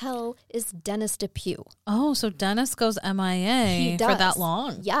where the hell is Dennis DePue? Oh, so Dennis goes MIA for that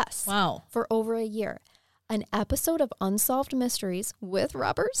long? Yes. Wow. For over a year. An episode of Unsolved Mysteries with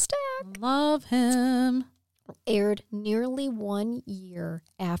Robert Stack. Love him. Aired nearly 1 year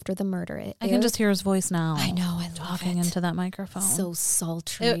after the murder. I can just hear his voice now. I know. I love talking it. into that microphone. So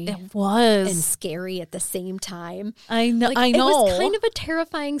sultry. It was. And scary at the same time. I know. Like, I know. It was kind of a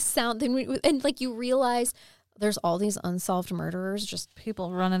terrifying sound. And you realize there's all these unsolved murderers, just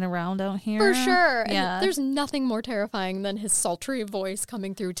people running around out here. for sure. Yeah. And there's nothing more terrifying than his sultry voice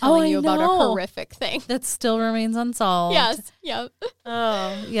coming through telling you about a horrific thing. That still remains unsolved. Yes. Yep.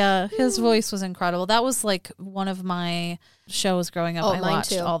 Oh, yeah. His voice was incredible. That was like one of my shows growing up. I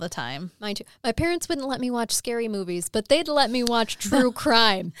watched all the time. Mine too. My parents wouldn't let me watch scary movies, but they'd let me watch true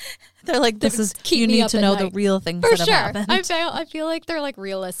crime. They're like, this is, you need to know the real things that have happened. I feel like they're like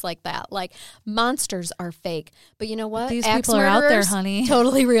realists like that. Like monsters are fake. But you know what? These people are out there, honey.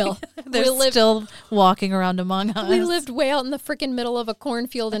 Totally real. They're still walking around among us. We lived way out in the freaking middle of a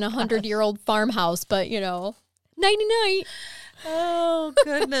cornfield in a 100-year-old farmhouse, but you know, nighty-night. Oh,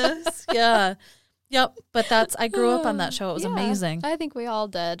 goodness. Yeah. Yep. But I grew up on that show. It was amazing. I think we all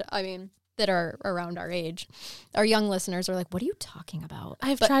did. I mean, that are around our age. Our young listeners are like, what are you talking about?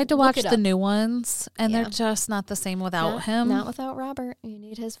 I've tried to watch the new ones, and they're just not the same without him. Not without Robert. You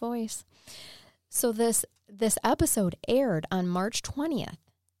need his voice. So this episode aired on March 20th.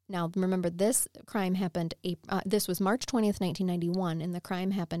 Now, remember, this crime happened, this was March 20th, 1991, and the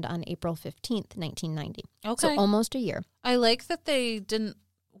crime happened on April 15th, 1990. Okay. So almost a year. I like that they didn't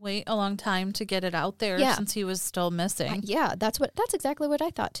wait a long time to get it out there since he was still missing. Yeah, that's exactly what I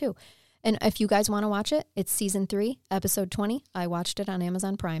thought, too. And if you guys want to watch it, it's season 3, episode 20. I watched it on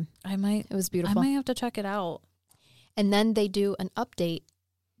Amazon Prime. It was beautiful. I might have to check it out. And then they do an update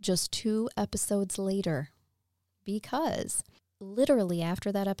just 2 episodes later because literally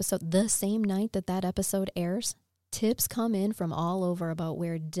after that episode, the same night that episode airs, tips come in from all over about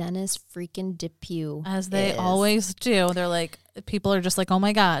where Dennis freaking DePue As they always do. They're like, people are just like, oh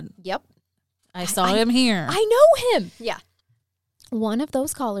my God. Yep. I saw him here. I know him. Yeah. One of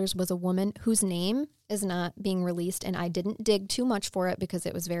those callers was a woman whose name is not being released, and I didn't dig too much for it because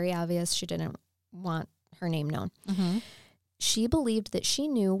it was very obvious she didn't want her name known. Mm-hmm. She believed that she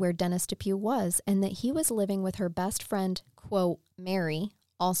knew where Dennis DePue was and that he was living with her best friend, quote, Mary,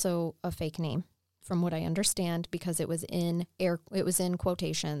 also a fake name, from what I understand, because it was in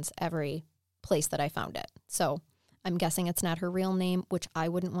quotations every place that I found it. So I'm guessing it's not her real name, which I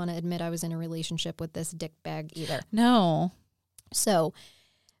wouldn't want to admit I was in a relationship with this dickbag either. No. So,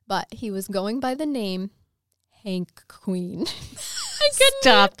 but he was going by the name Hank Queen.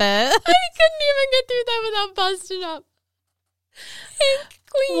 Stop it. I couldn't even get through that without busting up. Hank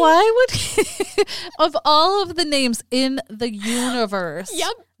Queen. Why would he, of all of the names in the universe,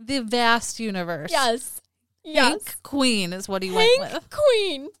 Yep. the vast universe, Yes. Hank Queen is what he Hank went with.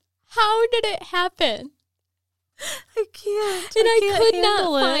 Queen. How did it happen? I can't. And I could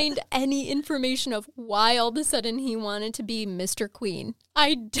handle not it. find any information of why all of a sudden he wanted to be Mr. Queen.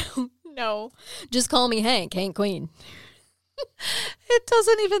 I don't know. Just call me Hank Queen. It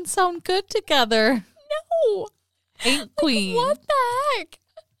doesn't even sound good together. No. Hank Queen. What the heck?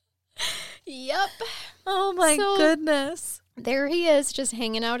 Yep. Oh my goodness. There he is, just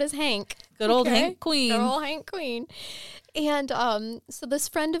hanging out as Hank. Good old Hank Queen. Good old Hank Queen. And so this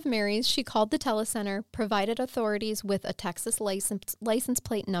friend of Mary's, she called the telecenter, provided authorities with a Texas license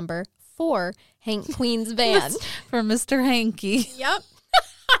plate number for Hank Queen's van. For Mr. Hanky. Yep.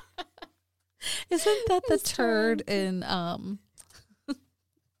 Isn't that the Mr. turd in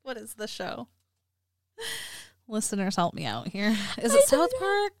what is the show? Listeners, help me out here. Is it South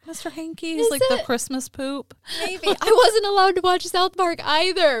Park? Mr. Hanky? He's like the Christmas poop. Maybe. I wasn't allowed to watch South Park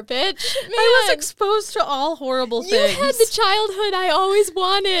either, bitch. Man. I was exposed to all horrible things. You had the childhood I always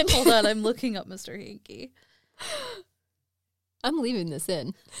wanted. Hold on, I'm looking up Mr. Hanky. I'm leaving this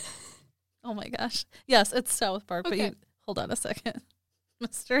in. Oh my gosh. Yes, it's South Park, Okay. but hold on a second.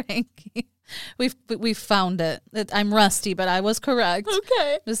 Mr. Hanky. We've found it. I'm rusty, but I was correct.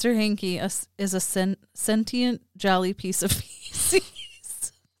 Okay. Mr. Hanky is a sentient jolly piece of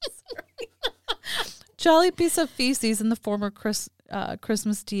feces. Jolly piece of feces in the former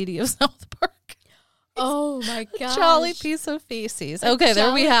Christmas deity of South Park. Oh my gosh. Jolly piece of feces. Okay,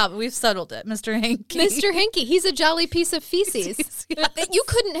 there we have. We've settled it. Mr. Hanky. Mr. Hanky, he's a jolly piece of feces. Yes. You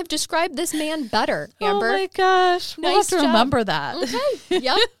couldn't have described this man better, Amber. Oh my gosh. We'll Nice have to job. remember that. Okay.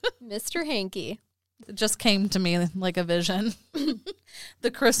 Yep. Mr. Hanky. It just came to me like a vision.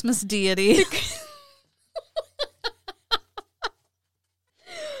 The Christmas deity.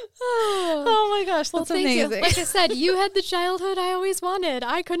 Oh my gosh, that's thank amazing. you. Like I said, you had the childhood I always wanted.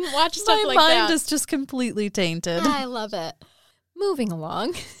 I couldn't watch stuff My like mind that. is just completely tainted. I love it. Moving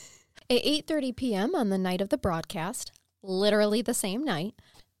along. At 8:30 p.m. on the night of the broadcast, literally the same night,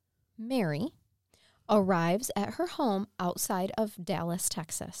 Mary arrives at her home outside of Dallas,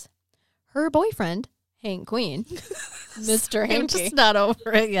 Texas. Her boyfriend, Hank Queen, Mr. I'm Hanky, just not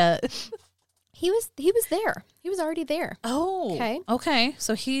over it yet. he was there. He was already there. Oh, okay.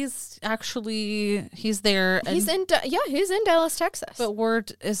 So he's there. And, He's in Dallas, Texas. but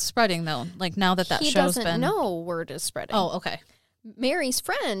word is spreading though. Like now that he show's doesn't been. know word is spreading. Oh, okay. Mary's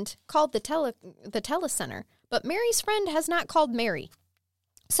friend called the telecenter, but Mary's friend has not called Mary.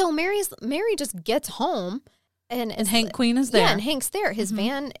 So Mary just gets home and Hank Queen is there. Yeah, and Hank's there. His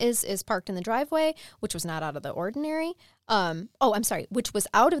van is parked in the driveway, which was not out of the ordinary. Which was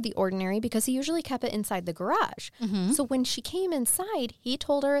out of the ordinary because he usually kept it inside the garage. Mm-hmm. So when she came inside, he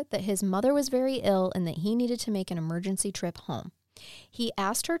told her that his mother was very ill and that he needed to make an emergency trip home. He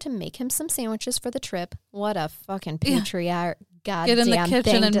asked her to make him some sandwiches for the trip. What a fucking patriarch. Get in the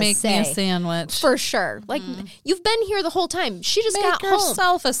kitchen and make me a sandwich. For sure. Like, you've been here the whole time. She just got home. Make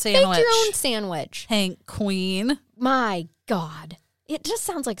yourself a sandwich. Make your own sandwich. Hank Queen. My God. It just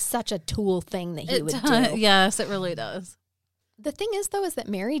sounds like such a Tool thing that he would do. Yes, it really does. The thing is, though, is that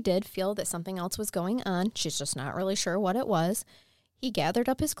Mary did feel that something else was going on. She's just not really sure what it was. He gathered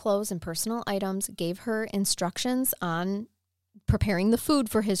up his clothes and personal items, gave her instructions on preparing the food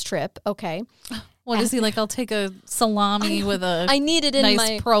for his trip. Okay. What is he like? I'll take a salami with a I need it in nice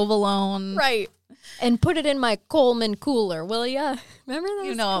my provolone. Right. And put it in my Coleman cooler, will ya? Remember those?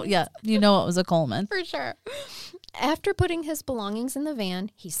 You know it was a Coleman. For sure. After putting his belongings in the van,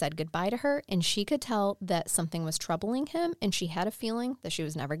 he said goodbye to her, and she could tell that something was troubling him, and she had a feeling that she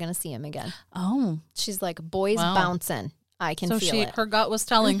was never going to see him again. Oh. She's like, boy's bouncing. I can feel it. Her gut was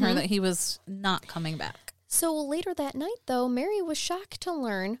telling her that he was not coming back. So later that night, though, Mary was shocked to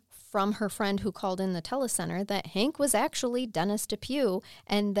learn from her friend who called in the telecenter that Hank was actually Dennis DePue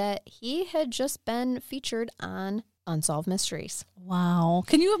and that he had just been featured on Unsolved Mysteries. Wow.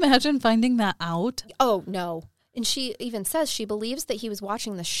 Can you imagine finding that out? Oh, no. And she even says she believes that he was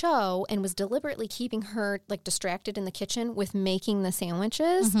watching the show and was deliberately keeping her like distracted in the kitchen with making the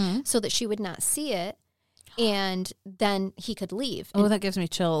sandwiches so that she would not see it and then he could leave. Oh, that gives me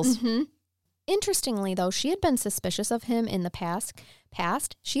chills. Mm-hmm. Interestingly, though, she had been suspicious of him in the past.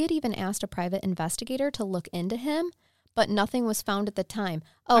 She had even asked a private investigator to look into him, but nothing was found at the time.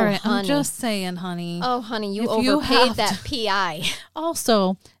 Oh, all right, honey. I'm just saying, honey. Oh, honey, you overpaid that PI.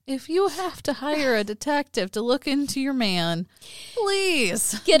 Also, if you have to hire a detective to look into your man,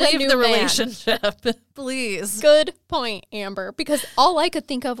 please Get a leave new the man. relationship. Please. Good point, Amber. Because all I could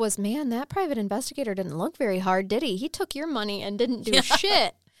think of was, man, that private investigator didn't look very hard, did he? He took your money and didn't do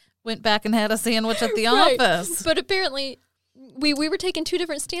shit. Went back and had a sandwich at the Right. office. But apparently, we were taking two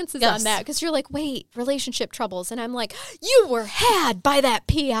different stances on that, because you're like, wait, relationship troubles. And I'm like, you were had by that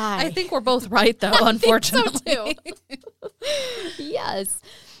PI. I think we're both right, though, unfortunately. So too. Yes.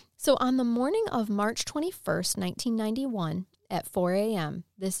 So on the morning of March 21st, 1991, at 4 a.m.,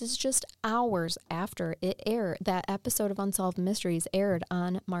 this is just hours after it aired, that episode of Unsolved Mysteries aired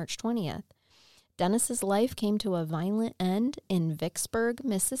on March 20th, Dennis's life came to a violent end in Vicksburg,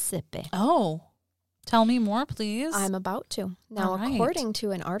 Mississippi. Oh, tell me more, please. I'm about to. Now, right. According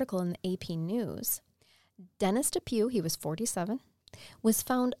to an article in the AP News, Dennis DePue, he was 47, was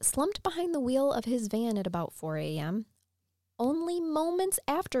found slumped behind the wheel of his van at about 4 a.m., only moments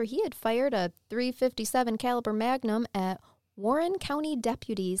after he had fired a .357 caliber Magnum at Warren County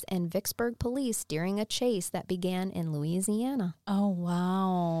deputies and Vicksburg police during a chase that began in Louisiana. Oh,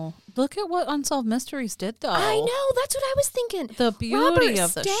 wow. Look at what Unsolved Mysteries did, though. I know. That's what I was thinking. The beauty Robert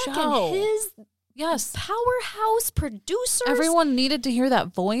of the Stack show. and his Yes. powerhouse producers. Everyone needed to hear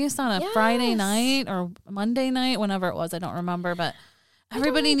that voice on a Yes. Friday night or Monday night, whenever it was. I don't remember, but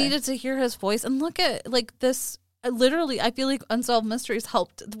everybody needed to hear his voice. And look at, like, this. Literally, I feel like Unsolved Mysteries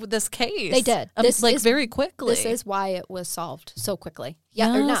helped with this case. They did. Very quickly. This is why it was solved so quickly.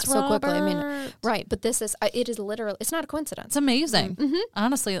 Yeah, or not so quickly. I mean, right. But it is literally, it's not a coincidence. It's amazing. Mm-hmm.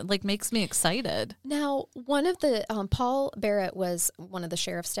 Honestly, it like makes me excited. Now, one of the, Paul Barrett was one of the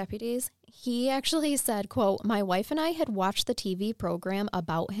sheriff's deputies. He actually said, quote, "My wife and I had watched the TV program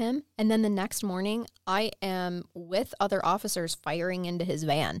about him, and then the next morning I am with other officers firing into his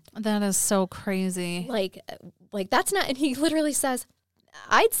van." That is so crazy. Like that's not, and he literally says,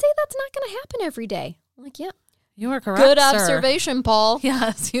 "I'd say that's not going to happen every day." I'm like, yeah. You are correct, Good sir. observation, Paul.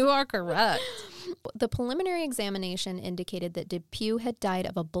 Yes, you are correct. The preliminary examination indicated that DePue had died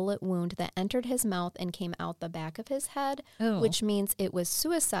of a bullet wound that entered his mouth and came out the back of his head, Ooh. which means it was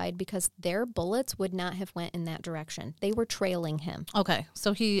suicide because their bullets would not have went in that direction. They were trailing him. Okay,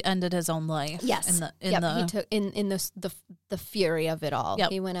 so he ended his own life. Yes. He took in the fury of it all. Yep.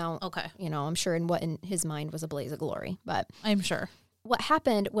 He went out. Okay. I'm sure in what in his mind was a blaze of glory. But I'm sure. what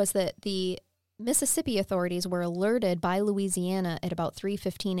happened was that the Mississippi authorities were alerted by Louisiana at about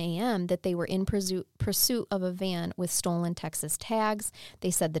 3:15 a.m. that they were in pursuit of a van with stolen Texas tags. They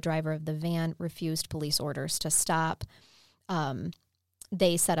said the driver of the van refused police orders to stop.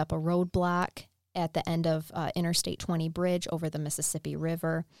 They set up a roadblock at the end of Interstate 20 bridge over the Mississippi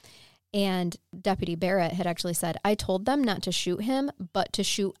River. And Deputy Barrett had actually said, "I told them not to shoot him, but to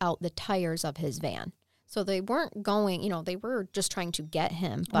shoot out the tires of his van." So they weren't going, they were just trying to get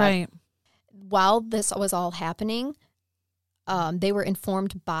him. But right. While this was all happening, they were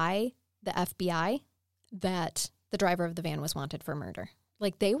informed by the FBI that the driver of the van was wanted for murder.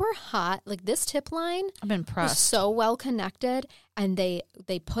 Like, they were hot. Like, this tip line I'm impressed. was so well connected, and they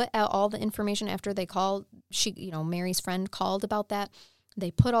put out all the information after they called. Mary's friend called about that. They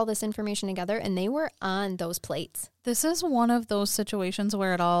put all this information together, and they were on those plates. This is one of those situations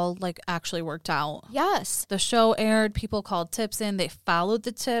where it all actually worked out. Yes. The show aired, people called tips in, they followed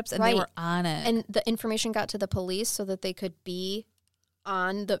the tips, and they were on it. And the information got to the police so that they could be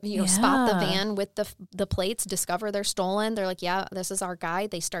on the, spot the van with the plates, discover they're stolen. They're like, yeah, this is our guy.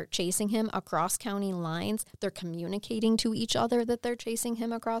 They start chasing him across county lines. They're communicating to each other that they're chasing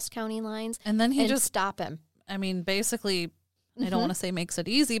him across county lines. And then he just stop him. I mean, basically, I don't want to say makes it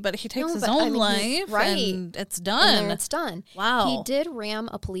easy, but he takes his own life, and it's done. And then it's done. Wow. He did ram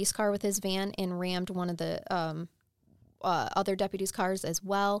a police car with his van and rammed one of the other deputies' cars as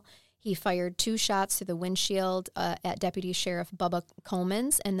well. He fired 2 shots through the windshield at Deputy Sheriff Bubba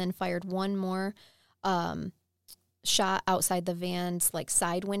Comans, and then fired one more shot outside the van's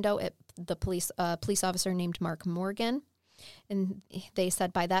side window at the police officer named Mark Morgan. And they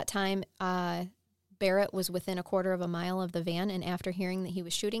said by that time, Barrett was within a quarter of a mile of the van, and after hearing that he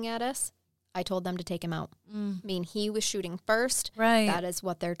was shooting at us, I told them to take him out. I mean, he was shooting first. Right. That is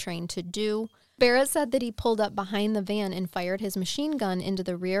what they're trained to do. Barrett said that he pulled up behind the van and fired his machine gun into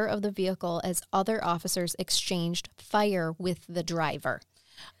the rear of the vehicle as other officers exchanged fire with the driver.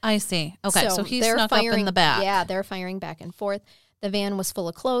 I see. Okay, so he snuck up in the back. Yeah, they're firing back and forth. The van was full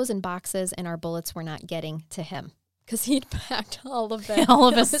of clothes and boxes, and our bullets were not getting to him. because he'd packed all of it. All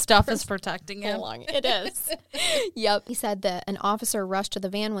of his stuff is protecting him. It is. Yep. He said that an officer rushed to the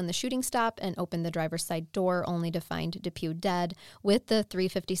van when the shooting stopped and opened the driver's side door, only to find DePue dead with the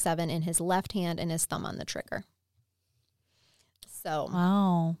 .357 in his left hand and his thumb on the trigger. So,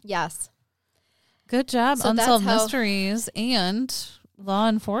 wow. Yes. Good job, So Unsolved that's how- Mysteries and law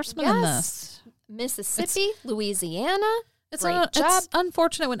enforcement in this. Mississippi, Louisiana. It's Great job. It's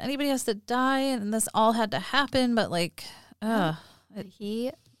unfortunate when anybody has to die, and this all had to happen. But like,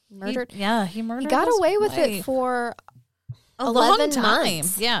 He murdered. he murdered. He got his away with wife. it for a 11 long time.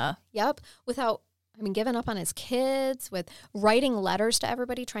 months. Yeah, Yep. Without, giving up on his kids, with writing letters to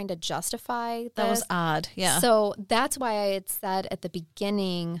everybody trying to justify this. that was odd. Yeah. So that's why I had said at the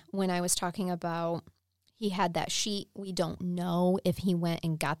beginning when I was talking about he had that sheet. We don't know if he went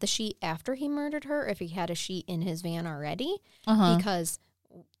and got the sheet after he murdered her, if he had a sheet in his van already, because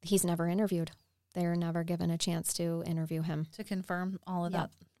he's never interviewed. They're never given a chance to interview him. To confirm all of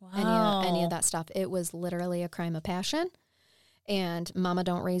Yep. that. Wow. Any of that stuff. It was literally a crime of passion. And mama,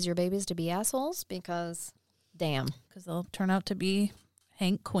 don't raise your babies to be assholes because, damn. Because they'll turn out to be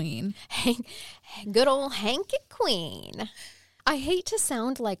Hank Queen. Good old Hank Queen. I hate to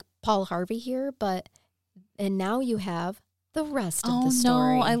sound like Paul Harvey here, but, and now you have the rest of the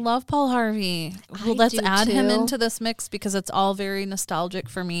story. No, I love Paul Harvey. Well, I let's do add him too. into this mix because it's all very nostalgic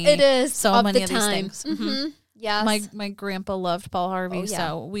for me. It is. So of many the of these time. things. Mm-hmm. Yes. My grandpa loved Paul Harvey, Oh, yeah.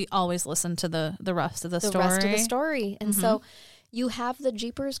 so we always listen to the rest of the story. rest of the story. And so you have the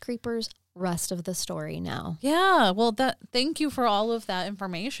Jeepers Creepers rest of the story now. Yeah, well, thank you for all of that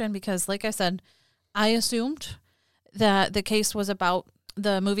information because, like I said, I assumed that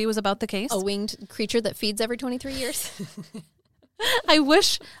the movie was about the case. A winged creature that feeds every 23 years. I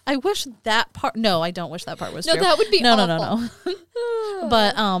wish that part. No, I don't wish that part was No, true. that would be no.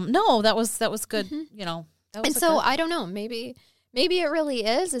 But no, that was good. You know, that was And so I don't know. Maybe it really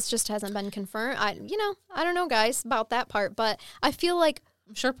is. It just hasn't been confirmed. I don't know, guys, about that part. But I feel like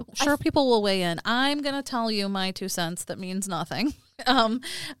I'm sure people will weigh in. I'm gonna tell you my 2 cents. That means nothing.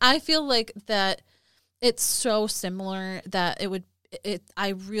 I feel like that it's so similar that I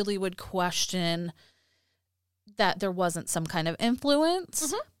really would question that there wasn't some kind of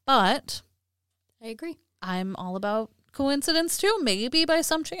influence. But I agree. I'm all about coincidence too. Maybe by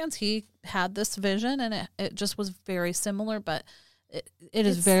some chance he had this vision and it just was very similar, but it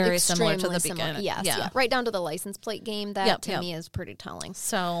is It's very similar to extremely the similar. beginning. Yes, yeah. yeah. Right down to the license plate game. That Yep, to yep. me is pretty telling.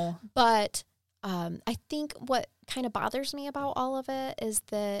 So But I think what kind of bothers me about all of it is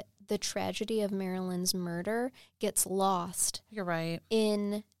that the tragedy of Marilyn's murder gets lost you're right.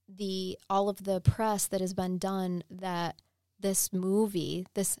 in all of the press that has been done that this movie,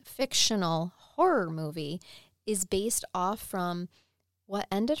 this fictional horror movie, is based off from what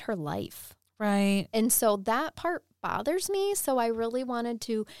ended her life. Right. And so that part bothers me. So I really wanted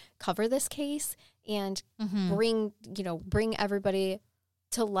to cover this case and bring everybody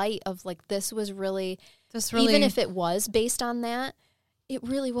to light of like, this was really, even if it was based on that, it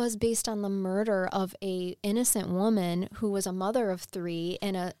really was based on the murder of a innocent woman who was a mother of 3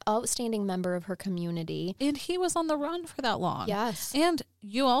 and an outstanding member of her community. And he was on the run for that long. Yes. And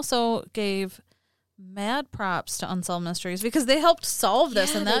you also gave mad props to Unsolved Mysteries because they helped solve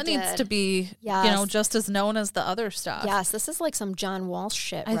this, Yeah, and that they needs did. to be, Yes. just as known as the other stuff. Yes, this is like some John Walsh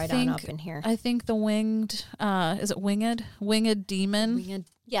shit I on think- up in here. I think the winged, is it winged demon?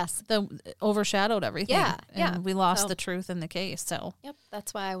 Yes. Overshadowed everything. Yeah, and yeah. we lost So- the truth in the case. So Yep,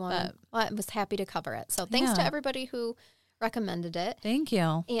 that's why I was happy to cover it. So thanks to Yeah. everybody who recommended it. thank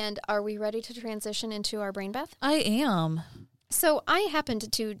you. And are we ready to transition into our brain bath? I am. So I happened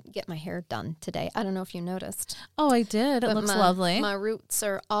to get my hair done today. I don't know if you noticed. Oh, I did. It But looks my- lovely. My roots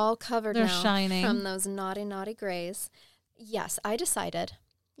are all covered They're now shining. from those naughty, naughty grays. Yes, I decided,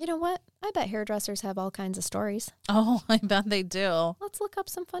 you know what? I bet hairdressers have all kinds of stories. Oh, I bet they do. Let's look up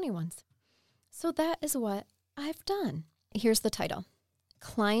some funny ones. So that is what I've done. Here's the title.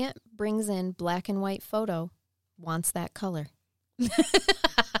 Client brings in black and white photo, wants that color.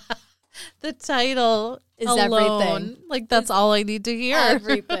 The title Is alone, everything. like that's all I need to hear.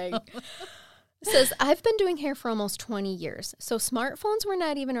 Everything. It says, I've been doing hair for almost 20 years, so smartphones were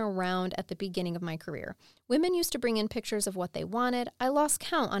not even around at the beginning of my career. Women used to bring in pictures of what they wanted. I lost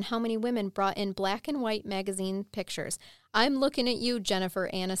count on how many women brought in black and white magazine pictures. I'm looking at you, Jennifer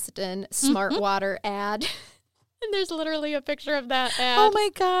Aniston, Smart Water ad. And there's literally a picture of that ad. Oh my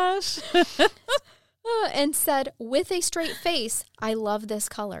gosh. And said, with a straight face, I love this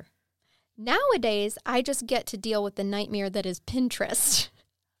color. Nowadays, I just get to deal with the nightmare that is Pinterest.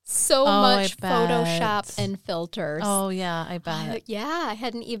 So much I bet. Photoshop and filters. Oh yeah, I bet. I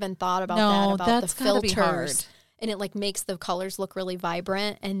hadn't even thought about No, that, about that's the gotta be hard. filters and it like makes the colors look really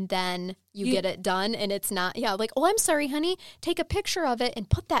vibrant, and then you get it done and it's not, like, oh, I'm sorry, honey, take a picture of it and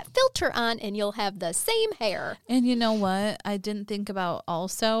put that filter on and you'll have the same hair. And you know what? I didn't think about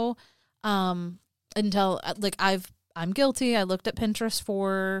also until like I'm guilty. I looked at Pinterest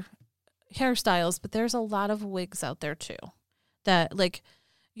for hairstyles, but there's a lot of wigs out there too that like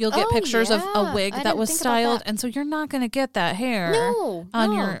you'll get pictures of a wig that was styled, and so you're not going to get that hair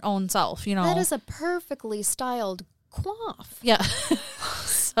on your own self, you know. That is a perfectly styled coif. Yeah.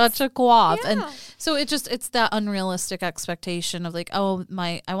 Such a coif. Yeah. And so it's that unrealistic expectation of like, oh,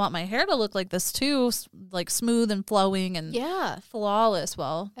 I want my hair to look like this too, like smooth and flowing and flawless.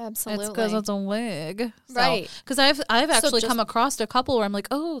 Well, absolutely. It's because it's a wig. Right. Because I've actually come across a couple where I'm like,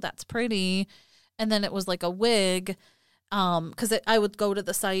 oh, that's pretty. And then it was like a wig. Because I would go to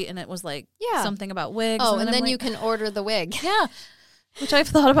the site and it was like something about wigs. Oh, and then you can order the wig. Yeah. Which I've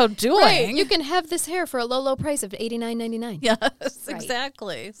thought about doing. Right. You can have this hair for a low price of $89.99. Yes, right.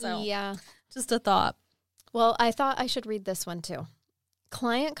 Exactly. So just a thought. Well, I thought I should read this one too.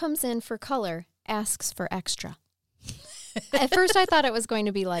 Client comes in for color, asks for extra. At first I thought it was going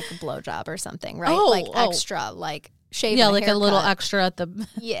to be like a blowjob or something, right? Extra, like shave. Yeah, like a little extra at the.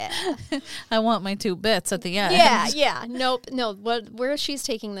 Yeah. I want my 2 bits at the end. Yeah. Nope. No. Where she's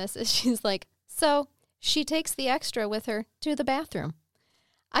taking this is she's like, so she takes the extra with her to the bathroom.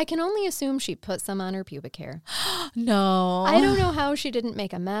 I can only assume she put some on her pubic hair. No. I don't know how she didn't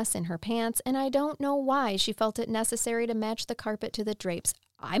make a mess in her pants, and I don't know why she felt it necessary to match the carpet to the drapes.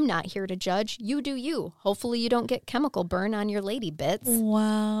 I'm not here to judge. You do you. Hopefully you don't get chemical burn on your lady bits.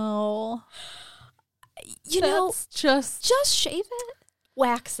 Wow. That's just shave it,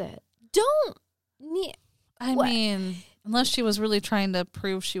 wax it. Don't need. I mean, unless she was really trying to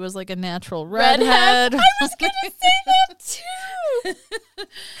prove she was like a natural redhead. I was going to say that too.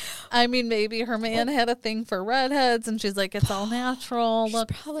 I mean, maybe her man had a thing for redheads and she's like, it's all natural. She's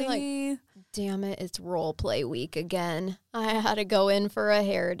probably like, damn it, it's role play week again. I had to go in for a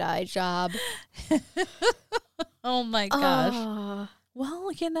hair dye job. Oh my gosh.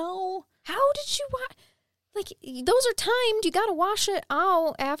 Well, you know. How did you like, those are timed. You got to wash it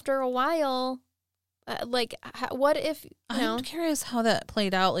out after a while. What if, I'm curious how that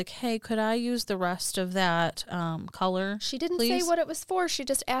played out. Like, hey, could I use the rest of that color? She didn't please? say what it was for. She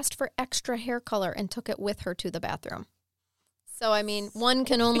just asked for extra hair color and took it with her to the bathroom. So, I mean, one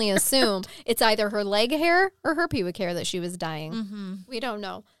can only assume it's either her leg hair or her pubic hair that she was dyeing. Mm-hmm. We don't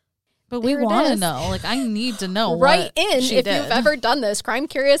know. But we want to know. Like, I need to know. Write in if you've ever done this.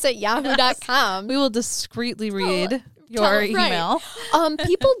 crimecurious@yahoo.com. We will discreetly read your email.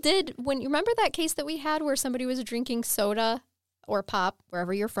 People did, when you remember that case that we had where somebody was drinking soda or pop,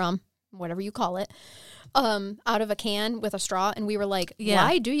 wherever you're from, whatever you call it, out of a can with a straw, and we were like,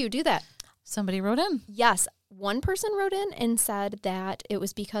 why do you do that? Somebody wrote in. Yes. One person wrote in and said that it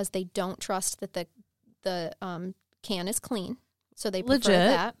was because they don't trust that the can is clean. So they prefer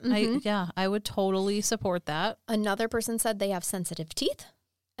that. Mm-hmm. I would totally support that. Another person said they have sensitive teeth,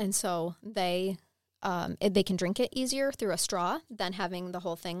 and so they can drink it easier through a straw than having the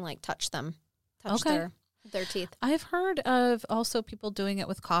whole thing like touch their teeth. I've heard of also people doing it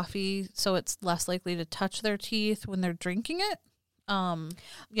with coffee, so it's less likely to touch their teeth when they're drinking it.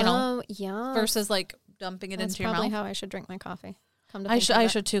 Versus like dumping it into your mouth. That's probably how I should drink my coffee. I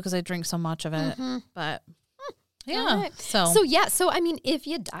should too, because I drink so much of it. Mm-hmm. But yeah, right. So I mean, if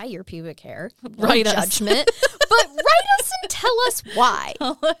you dye your pubic hair, write judgment, but write us and tell us why.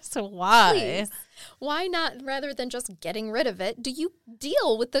 Tell us why. Please. Why not, rather than just getting rid of it, do you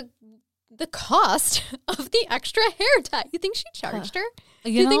deal with the cost of the extra hair dye? You think she charged her?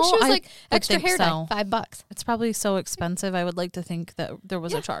 You think she was like, extra hair dye, $5? It's probably so expensive. I would like to think that there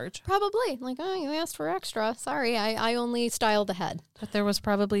was a charge. Probably. Like, oh, you asked for extra. Sorry, I only styled the head. But there was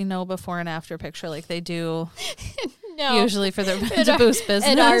probably no before and after picture like they do usually for the to boost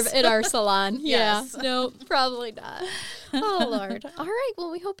business. In our salon. Yes. Yeah. No, probably not. Oh, Lord. All right. Well,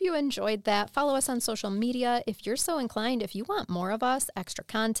 we hope you enjoyed that. Follow us on social media. If you're so inclined, if you want more of us, extra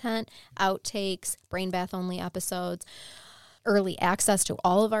content, outtakes, brain bath only episodes, early access to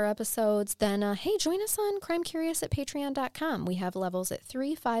all of our episodes, then, hey, join us on crimecurious@patreon.com. We have levels at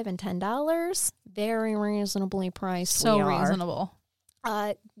 $3, $5, and $10. Very reasonably priced. So reasonable.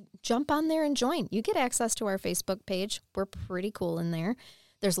 Jump on there and join. You get access to our Facebook page. We're pretty cool in there.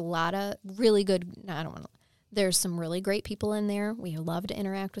 There's a lot of really good, there's some really great people in there. We love to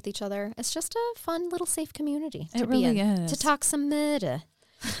interact with each other. It's just a fun little safe community to be in. Is. To talk some murder.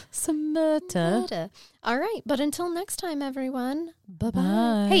 Some murder. All right. But until next time, everyone. Bye-bye.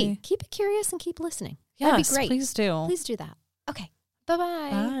 Bye. Hey, keep it curious and keep listening. Yes, that'd be great. Please do. Please do that. Okay. Bye-bye.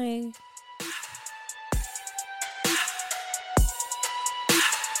 Bye.